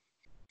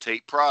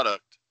 tape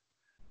product.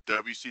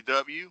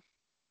 WCW,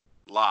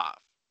 live.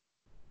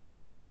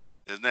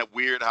 Isn't that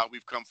weird how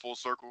we've come full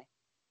circle?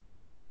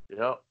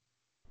 Yep.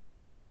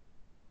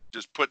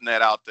 Just putting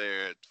that out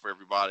there for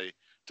everybody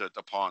to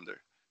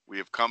ponder. We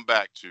have come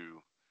back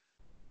to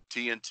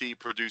TNT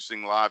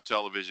producing live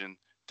television,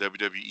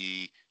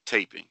 WWE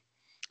taping.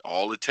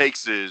 All it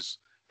takes is,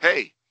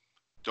 hey,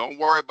 don't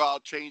worry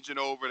about changing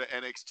over to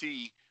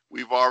NXT.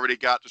 We've already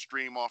got the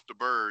stream off the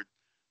bird.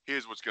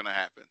 Here's what's going to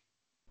happen.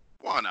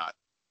 Why not?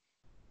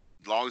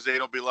 As long as they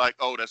don't be like,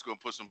 oh, that's going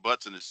to put some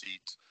butts in the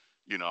seats.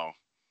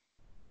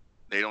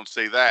 They don't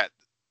say that.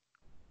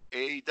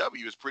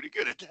 AEW is pretty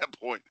good at that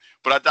point.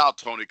 But I doubt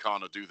Tony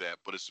Khan will do that.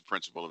 But it's the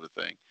principle of the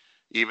thing.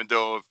 Even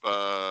though if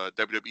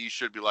WWE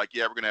should be like,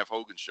 yeah, we're going to have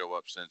Hogan show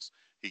up since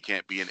he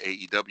can't be in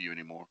AEW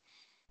anymore.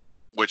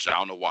 Which I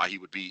don't know why he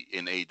would be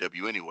in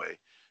AEW anyway.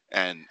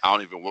 And I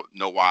don't even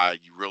know why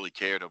you really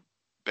care to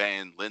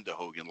ban Linda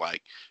Hogan.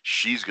 Like,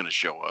 she's going to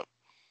show up.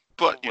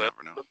 But you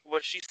never know. Look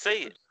what she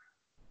said.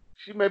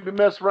 She may be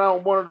messing around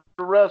with one of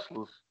the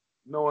wrestlers,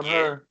 knowing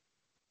her.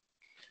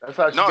 That's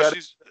how she got.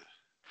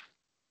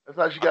 That's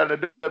how she got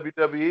in the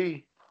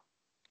WWE.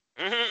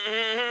 Oh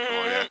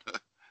yeah,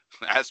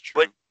 that's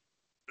true. But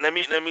let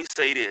me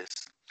say this: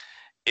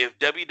 if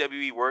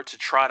WWE were to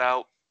trot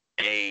out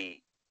a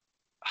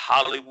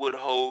Hollywood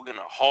Hogan,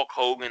 a Hulk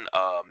Hogan,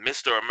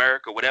 Mr.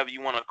 America, whatever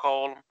you want to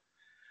call him,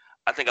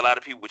 I think a lot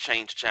of people would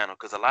change the channel,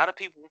 because a lot of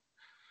people,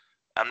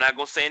 I'm not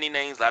gonna say any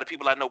names, a lot of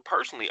people I know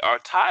personally are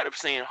tired of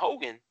seeing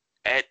Hogan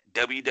at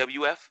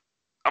WWE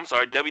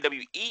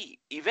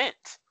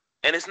events.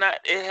 And it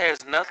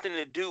has nothing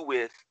to do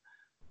with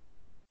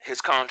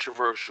his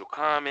controversial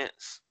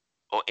comments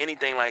or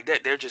anything like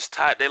that. They're just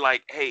tired. They're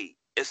like, hey,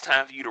 it's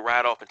time for you to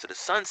ride off into the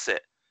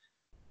sunset.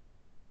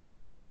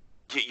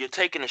 You're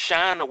taking the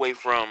shine away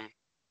from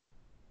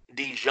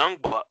these young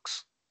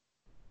bucks,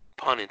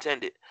 pun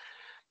intended,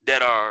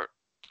 that are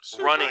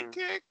running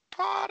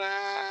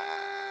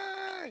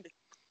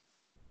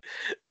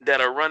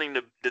that are running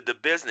the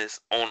business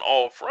on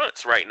all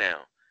fronts right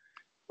now.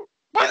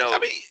 But, I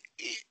mean,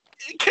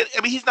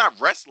 he's not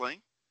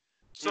wrestling.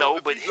 So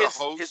no, but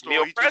his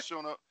meal he's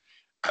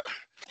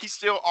he's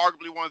still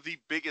arguably one of the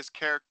biggest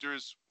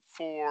characters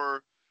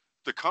for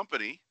the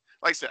company.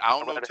 Like I said, I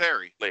don't know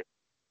Terry. I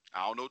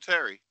don't know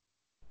Terry.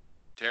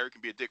 Terry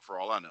can be a dick for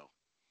all I know.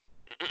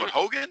 But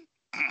Hogan,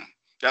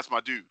 that's my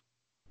dude.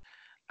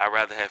 I'd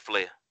rather have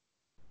Flair.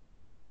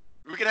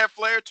 We can have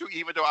Flair too,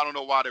 even though I don't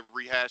know why they're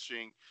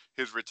rehashing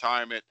his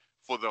retirement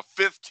for the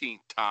 15th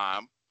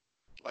time.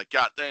 Like,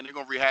 goddamn, they're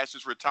going to rehash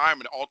his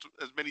retirement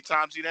as many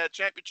times he'd had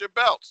championship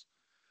belts.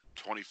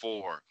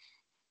 24.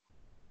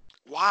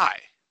 Why?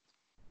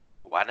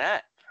 Why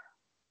not?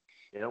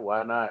 Yeah,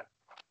 why not?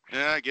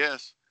 Yeah, I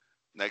guess.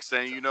 Next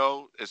thing you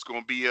know, it's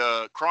going to be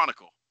a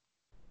Chronicle.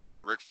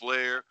 Ric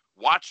Flair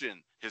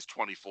watching his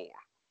 24.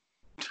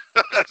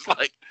 It's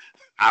like,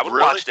 I would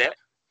watch that.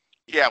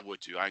 Yeah, I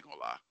would too. I ain't going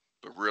to lie.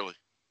 But really?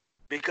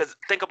 Because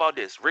think about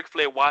this. Ric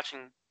Flair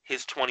watching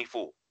his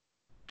 24.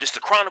 Just the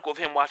chronicle of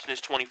him watching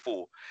his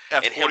 24.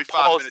 That's and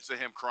 45 minutes of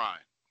him crying.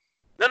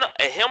 No,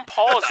 and him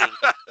pausing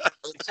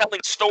and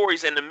telling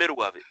stories in the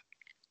middle of it.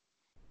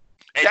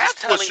 And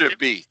that's what should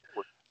be.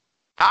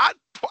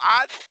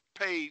 I'd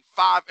pay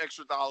 $5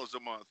 extra a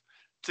month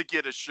to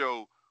get a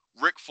show,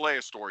 Ric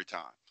Flair story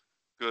time,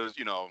 because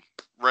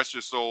rest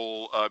your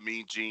soul,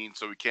 Mean Gene,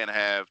 so we can't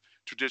have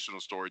traditional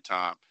story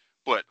time.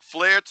 But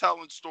Flair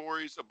telling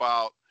stories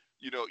about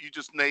you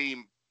just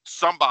name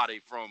somebody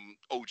from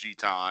OG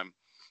time,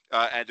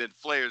 and then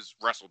Flair's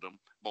wrestled him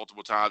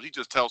multiple times. He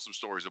just tells some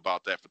stories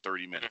about that for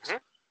 30 minutes. Mm-hmm.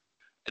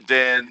 And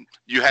then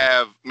you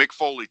have Mick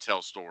Foley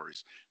tell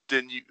stories.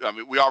 Then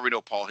we already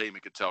know Paul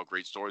Heyman could tell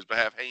great stories, but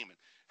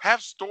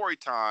have story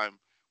time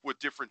with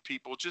different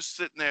people, just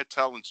sitting there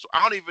telling stories.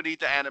 I don't even need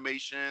the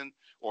animation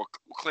or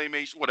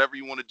claymation, whatever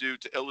you want to do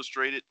to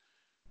illustrate it.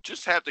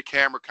 Just have the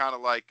camera kind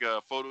of like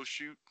a photo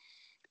shoot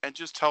and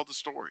just tell the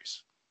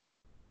stories.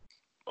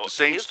 The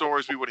same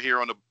stories we would hear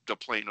on the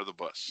plane or the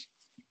bus.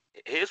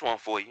 Here's one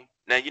for you.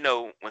 Now,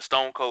 when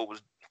Stone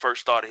Cold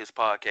first started his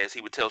podcast,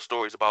 he would tell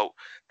stories about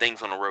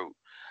things on the road.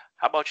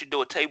 How about you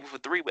do a table for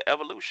three with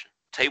Evolution?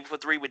 Table for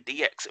three with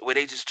DX, where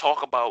they just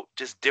talk about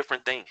just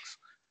different things.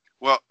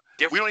 Well,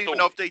 we don't even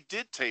know if they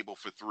did table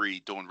for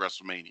three during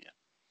WrestleMania.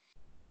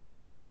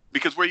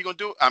 Because where are you going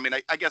to do it? I mean,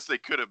 I guess they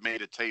could have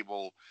made a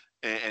table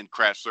and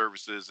craft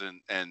services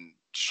and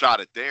shot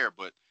it there,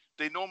 but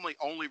they normally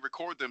only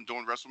record them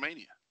during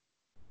WrestleMania.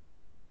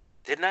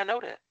 Did not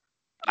know that.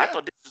 Yeah. I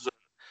thought this was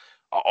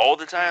an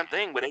all-the-time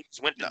thing where they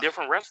just went to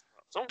different restaurants.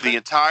 The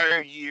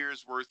entire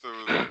year's worth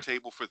of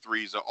table for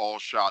threes are all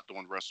shot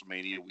during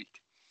WrestleMania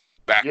week.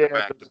 Back to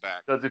back to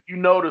back. Because if you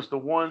notice, the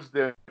ones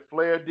that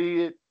Flair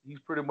did, he's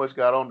pretty much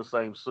got on the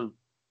same suit.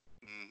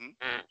 Mm-hmm.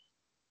 Mm.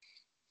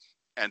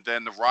 And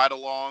then the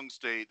ride-alongs,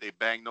 they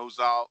bang those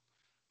out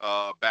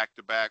back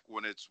to back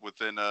when it's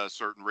within a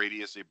certain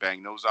radius. They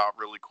bang those out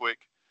really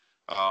quick.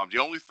 The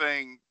only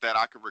thing that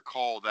I could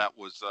recall that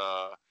was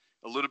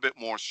a little bit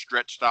more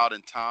stretched out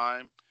in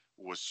time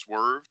was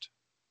Swerved.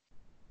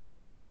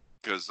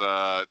 Because,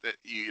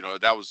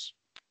 that was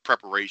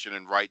preparation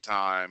and right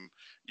time,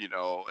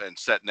 and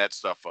setting that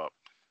stuff up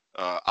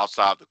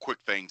outside the quick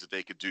things that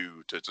they could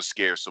do to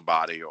scare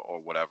somebody or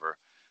whatever.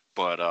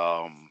 But,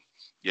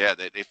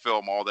 they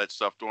film all that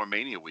stuff during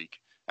Mania week.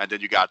 And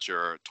then you got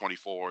your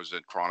 24s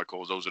and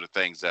Chronicles. Those are the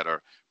things that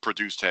are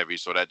produced heavy,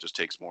 so that just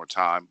takes more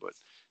time. But,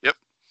 yep,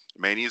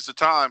 Mania's the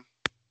time.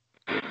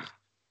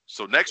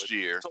 So next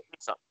year,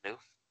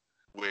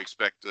 we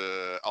expect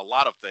a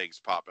lot of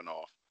things popping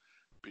off.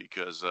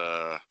 Because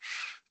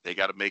they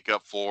got to make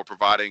up for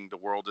providing the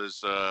world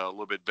is a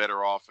little bit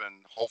better off and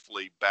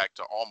hopefully back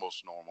to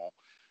almost normal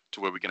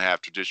to where we can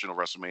have traditional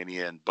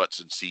WrestleMania and butts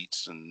and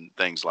seats and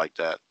things like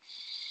that.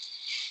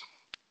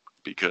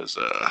 Because,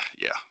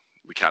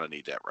 we kind of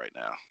need that right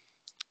now.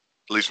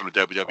 At least from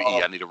the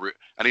WWE,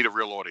 I need a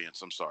real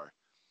audience. I'm sorry.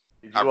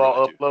 Did you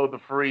all upload the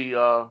free?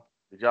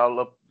 Did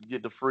y'all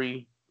get the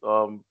free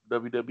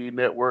WWE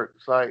Network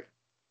site?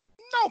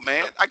 No,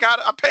 man.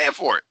 I'm paying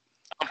for it.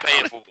 I'm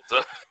paying for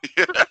it.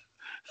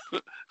 Yeah.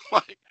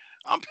 Like,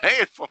 I'm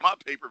paying for my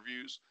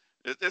pay-per-views.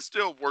 It's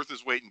still worth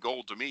its weight in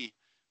gold to me.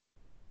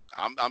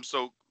 I'm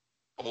so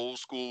old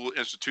school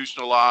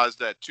institutionalized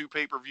that 2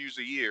 pay-per-views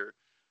a year,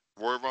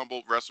 Royal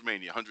Rumble,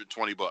 WrestleMania,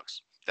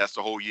 $120. That's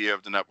the whole year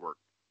of the network.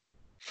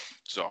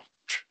 So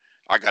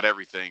I got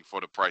everything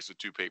for the price of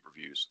 2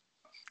 pay-per-views.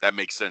 That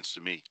makes sense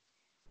to me.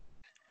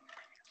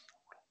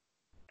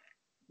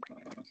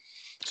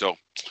 So,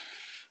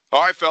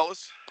 all right,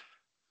 fellas.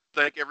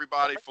 Thank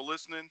everybody for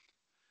listening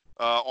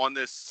on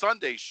this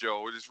Sunday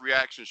show, this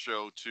reaction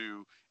show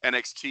to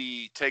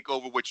NXT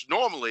TakeOver, which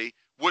normally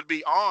would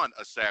be on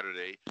a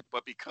Saturday,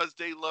 but because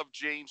they love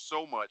James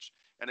so much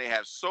and they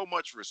have so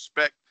much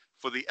respect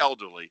for the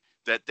elderly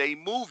that they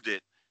moved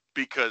it,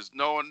 because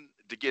knowing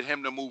to get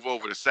him to move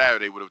over to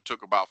Saturday would have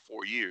took about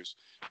 4 years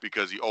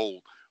because he's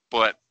old.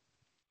 But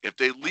if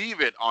they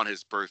leave it on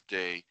his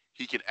birthday,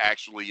 he can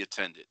actually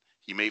attend it.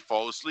 He may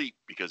fall asleep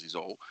because he's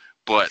old,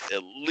 but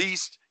at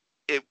least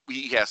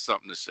he has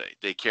something to say.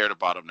 They cared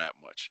about him that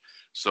much.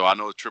 So I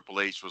know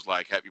Triple H was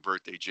like, "Happy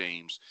birthday,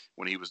 James,"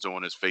 when he was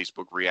doing his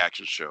Facebook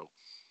reaction show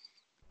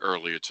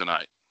earlier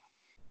tonight.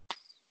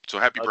 So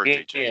happy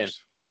birthday,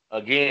 James.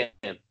 Again,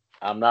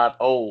 I'm not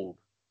old.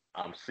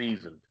 I'm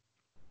seasoned.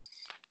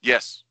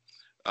 Yes.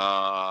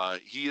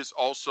 He is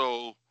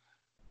also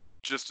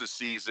just a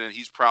seasoned.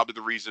 He's probably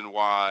the reason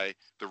why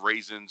the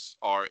raisins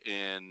are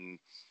in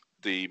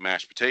the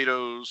mashed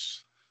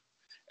potatoes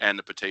and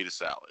the potato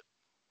salad.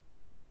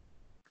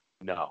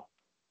 No.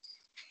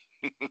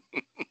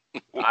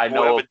 I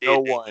know of no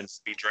one.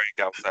 Be drank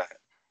outside.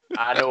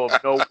 I know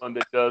of no one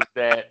that does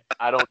that.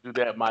 I don't do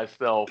that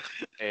myself.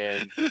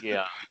 And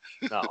yeah,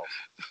 no.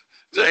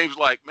 James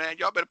like, man,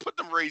 y'all better put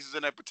them raisins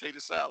in that potato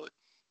salad.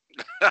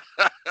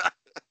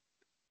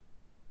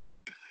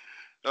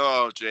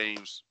 Oh,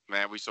 James,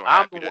 man, we so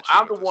happy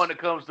I'm the one that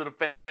comes to the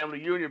family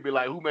reunion and be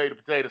like, who made the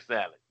potato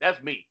salad?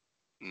 That's me.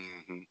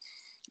 Mm-hmm.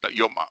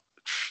 Your mom.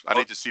 I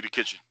need to see the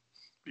kitchen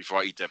before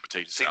I eat that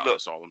potato salad.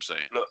 That's all I'm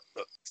saying. Look.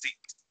 See,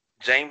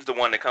 James, the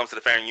one that comes to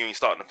the family reunion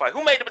starting to fight.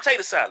 Who made the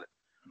potato salad?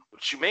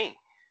 What you mean?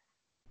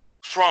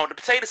 What's wrong with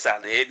the potato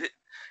salad?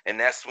 And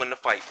that's when the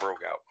fight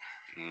broke out.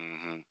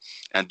 And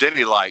then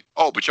he like,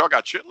 oh, but y'all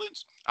got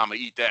chitlins? I'm gonna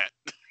eat that.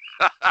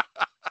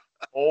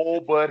 Oh,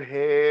 but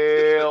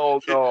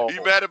hell no.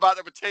 You mad about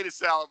the potato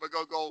salad? But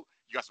go.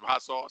 You got some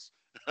hot sauce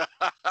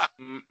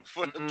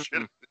for them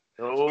chitlins.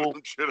 No,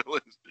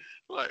 Chitlins.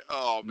 Like,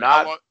 oh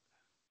man, not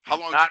how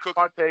long did you not cook?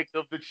 partake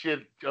of the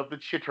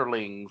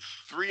chitterlings.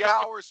 3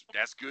 hours?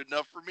 That's good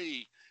enough for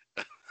me.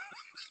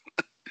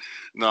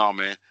 No,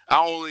 man.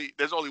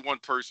 There's only one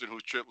person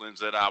whose chitlins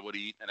that I would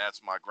eat, and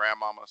that's my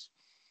grandmama's.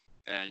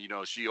 And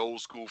she old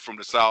school from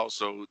the South,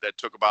 so that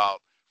took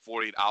about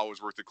 48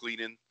 hours worth of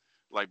cleaning.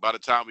 Like by the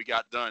time we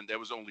got done, there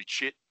was only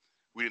chit.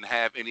 We didn't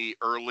have any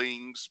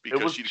Erlings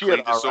because she cleaned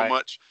it so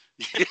much.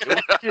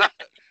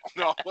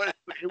 No,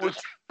 it was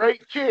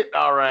straight chit,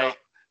 all right.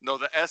 No,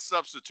 the S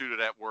substitute of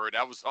that word.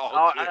 That was all.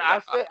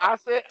 I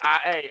said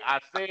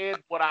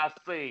what I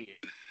said.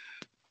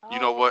 You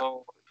know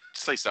what?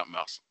 Say something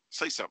else.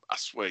 Say something. I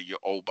swear you're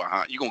old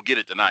behind. You're going to get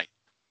it tonight.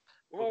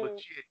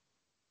 Legit.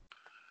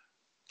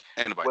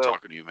 Ain't nobody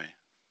talking to you, man.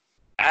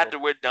 After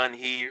we're done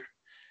here,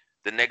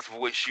 the next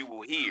voice you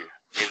will hear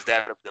is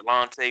that of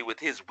Delonte with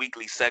his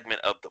weekly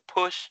segment of The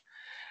Push.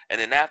 And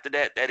then after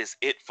that, that is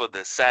it for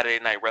the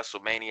Saturday Night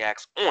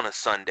WrestleManiacs on a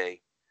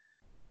Sunday.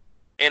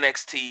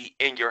 NXT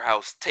In Your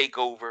House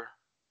Takeover.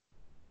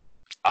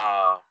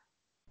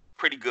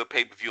 Pretty good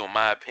pay-per-view in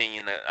my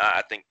opinion.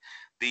 I think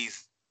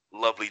these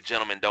lovely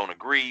gentlemen don't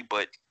agree,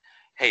 but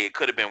hey, it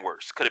could have been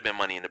worse. Could have been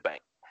Money in the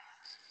Bank.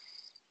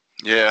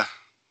 Yeah,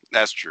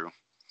 that's true.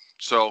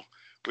 So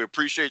we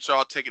appreciate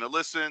y'all taking a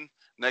listen.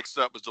 Next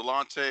up is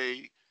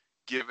Delonte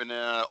giving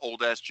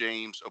old ass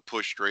James a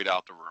push straight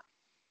out the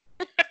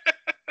room.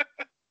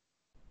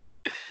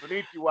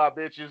 Beneath you, why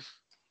bitches.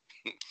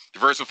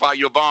 Diversify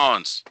your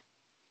bonds.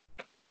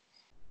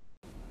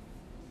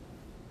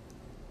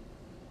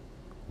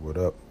 What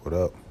up? What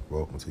up?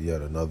 Welcome to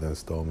yet another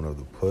installment of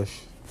The Push.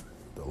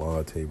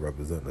 Delonte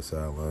representing the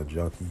Sideline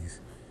Junkies.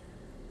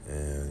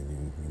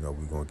 And,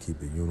 we're going to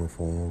keep it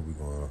uniform.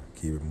 We're going to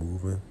keep it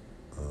moving.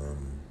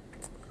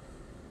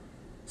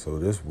 So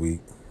this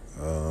week,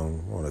 I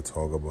want to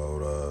talk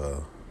about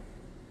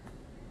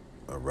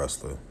a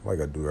wrestler, like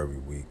I do every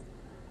week.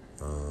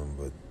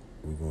 But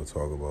we're going to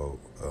talk about,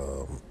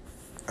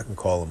 I can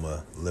call him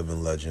a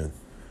living legend.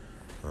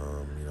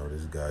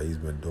 This guy, he's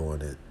been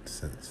doing it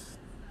since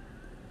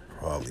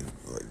probably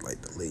like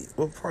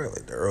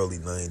the early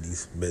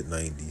 90s, mid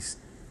 90s.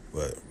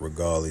 But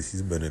regardless,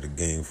 he's been in the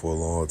game for a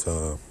long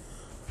time.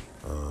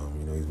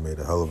 He's made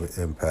a hell of an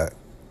impact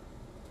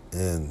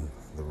in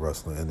the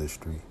wrestling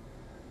industry.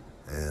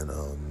 And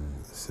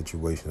the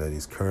situation that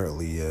he's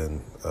currently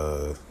in,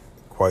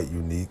 quite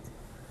unique.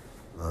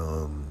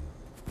 And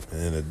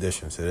in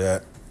addition to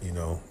that,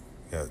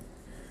 got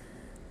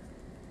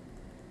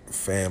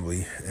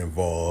family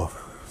involved.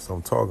 So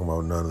I'm talking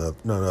about none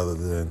other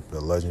than the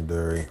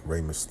legendary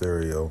Rey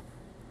Mysterio.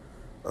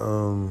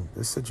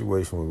 This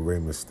situation with Rey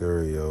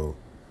Mysterio,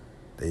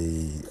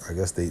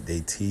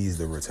 they teased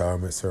the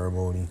retirement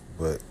ceremony,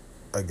 but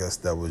I guess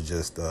that was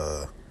just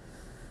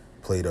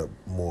played up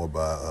more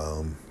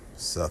by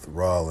Seth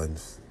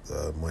Rollins,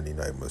 the Monday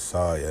Night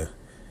Messiah.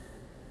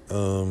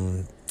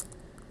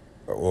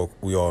 Well,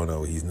 we all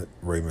know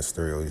Rey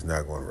Mysterio. He's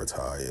not going to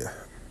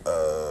retire.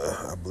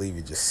 I believe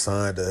he just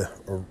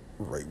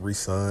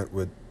re-signed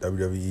with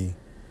WWE,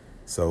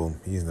 so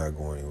he's not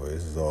going anywhere.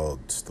 This is all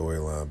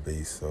storyline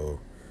based. So,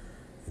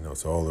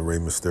 to all the Rey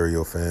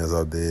Mysterio fans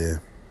out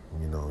there,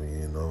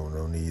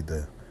 no need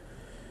to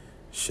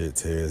shit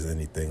tears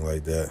anything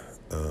like that.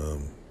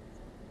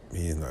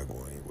 He's not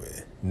going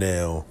anywhere.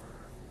 Now,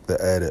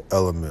 the added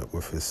element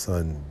with his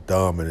son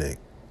Dominic,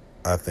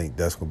 I think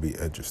that's going to be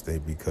interesting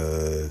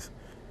because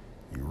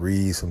you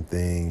read some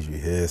things, you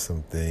hear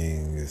some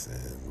things,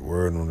 and the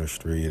word on the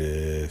street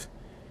is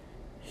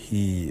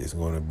he is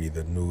going to be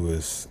the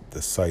newest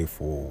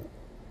disciple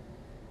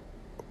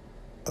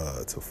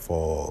to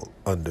fall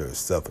under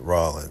Seth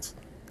Rollins.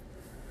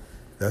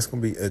 That's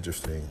going to be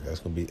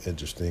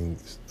interesting.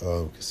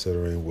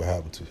 Considering what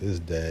happened to his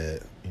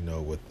dad,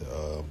 with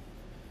the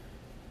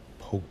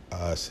Pope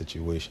Eye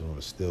situation on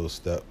the steel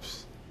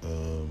steps.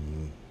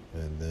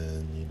 And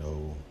then,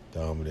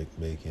 Dominic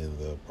making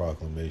the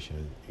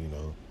proclamation,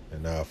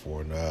 an eye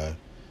for an eye.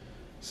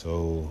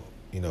 So,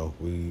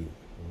 we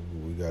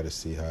got to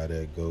see how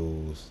that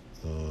goes,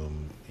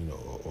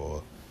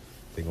 or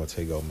they're going to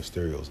take out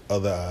Mysterio's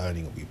other eye and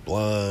he's going to be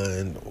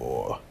blind,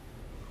 or,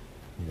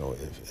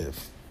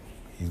 if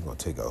he's going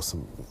to take out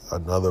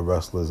another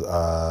wrestler's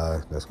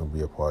eye, that's going to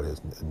be a part of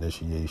his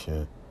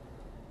initiation.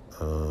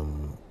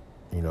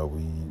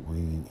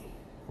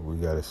 We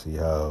got to see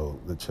how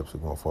the chips are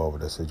going to fall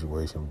with that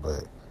situation,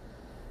 but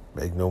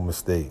make no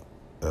mistake,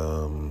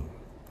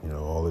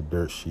 all the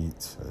dirt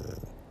sheets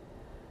and,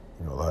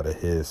 a lot of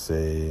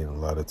hearsay and a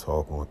lot of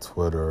talk on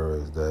Twitter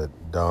is that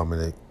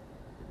Dominic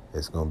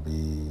is going to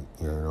be,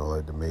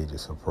 like the major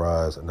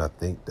surprise. And I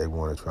think they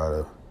want to try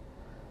to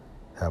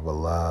have a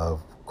live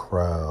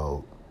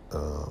crowd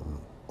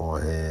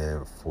on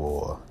hand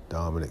for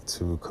Dominic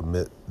to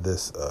commit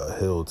this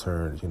heel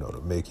turn,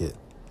 to make it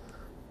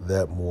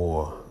that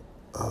more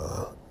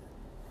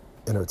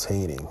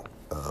entertaining.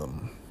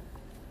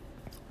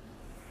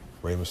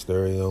 Rey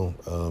Mysterio,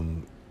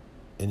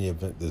 in the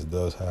event this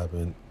does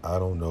happen, I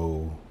don't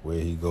know where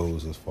he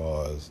goes as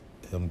far as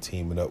him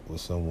teaming up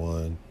with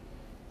someone.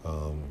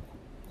 Of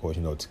course,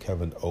 it's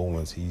Kevin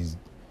Owens. He's,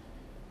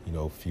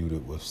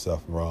 feuded with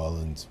Seth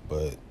Rollins,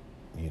 but,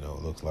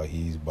 it looks like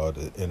he's about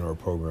to enter a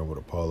program with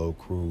Apollo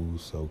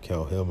Crews, so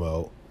count him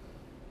out.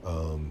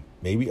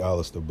 Maybe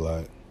Aleister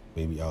Black,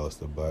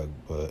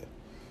 but,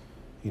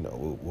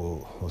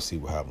 we'll see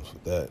what happens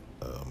with that.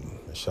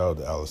 Shout out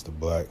to Aleister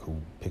Black, who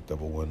picked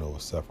up a win over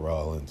Seth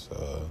Rollins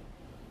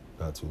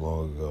not too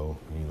long ago.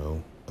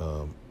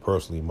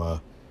 Personally,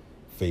 my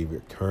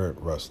favorite current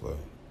wrestler,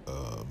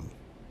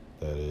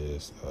 that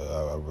is,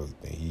 I really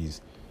think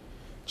he's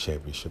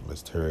championship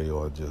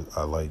material.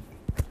 I like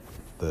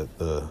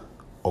the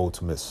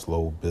ultimate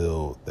slow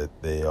build that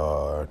they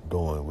are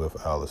doing with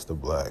Aleister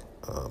Black.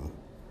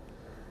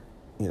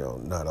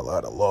 Not a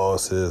lot of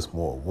losses,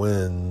 more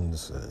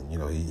wins, and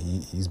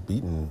he's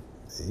beaten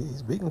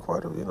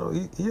quite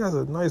a, he has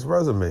a nice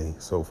resume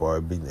so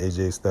far. Beating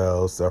AJ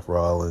Styles, Seth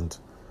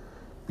Rollins,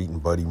 beating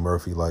Buddy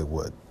Murphy like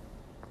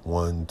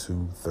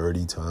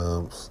 30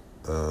 times.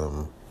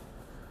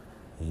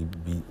 He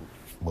beat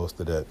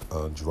most of that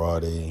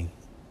Andrade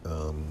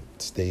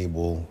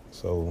stable.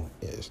 So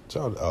yeah,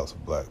 shout out to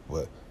Aleister Black.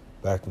 But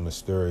back to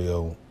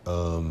Mysterio,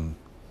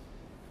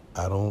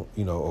 I don't,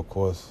 of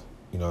course,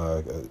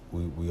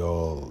 we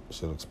all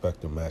should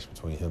expect a match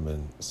between him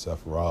and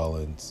Seth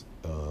Rollins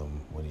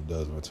when he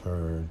does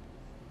return.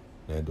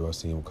 And do I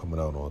see him coming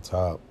out on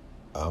top?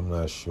 I'm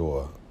not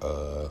sure.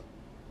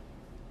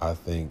 I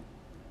think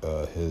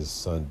his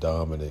son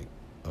Dominic,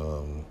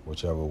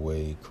 whichever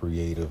way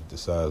creative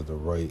decides to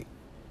write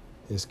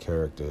his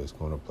character, is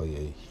going to play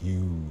a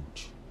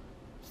huge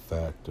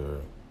factor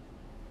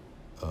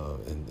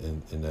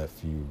in that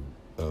feud.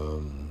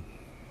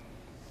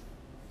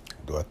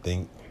 Do I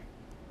think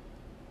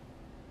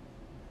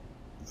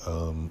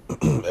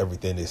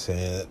everything they're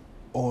saying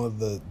on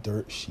the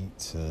dirt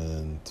sheets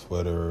and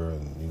Twitter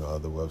and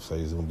other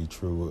websites is gonna be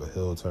true at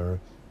heel turn?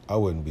 I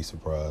wouldn't be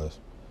surprised.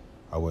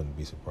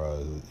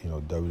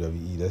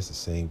 WWE, that's the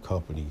same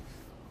company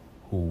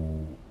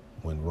who,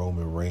 when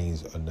Roman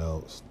Reigns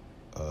announced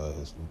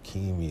his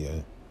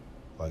leukemia,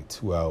 like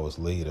 2 hours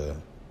later,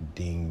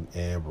 Dean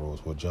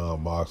Ambrose or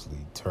John Moxley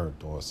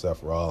turned on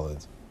Seth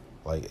Rollins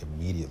like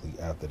immediately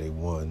after they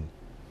won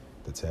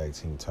the tag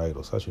team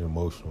title. Such an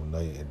emotional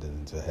night, and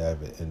then to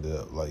have it end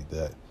up like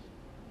that.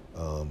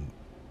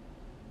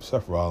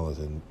 Seth Rollins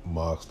and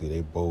Moxley,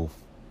 they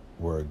both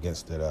were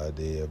against that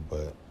idea,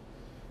 but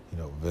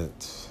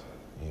Vince,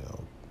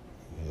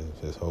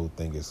 his whole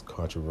thing is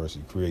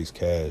controversy creates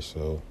cash,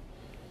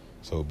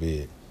 so be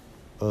it.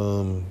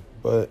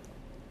 But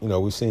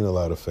we've seen a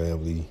lot of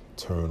family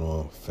turn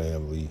on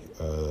family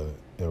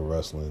in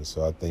wrestling,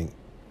 so I think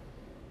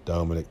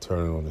Dominic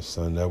turning on his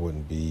son, that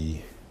wouldn't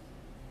be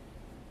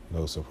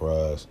no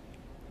surprise.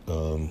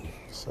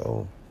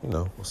 So,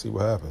 we'll see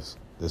what happens.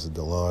 This is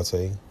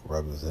Delonte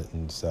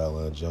representing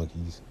Sideline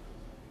Junkies.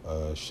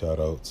 Shout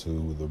out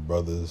to the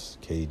brothers,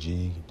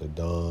 KG, the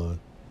Don,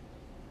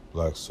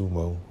 Black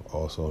Sumo.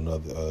 Also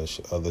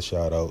other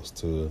shout outs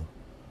to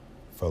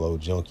fellow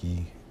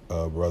junkie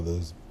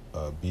brothers,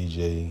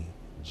 BJ,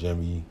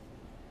 Jimmy,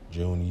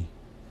 Junie.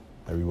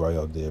 Everybody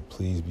out there,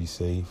 please be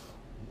safe.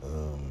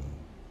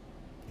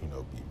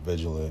 Be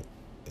vigilant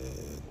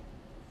and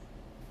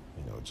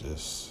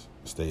just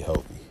stay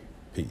healthy.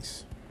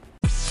 Peace.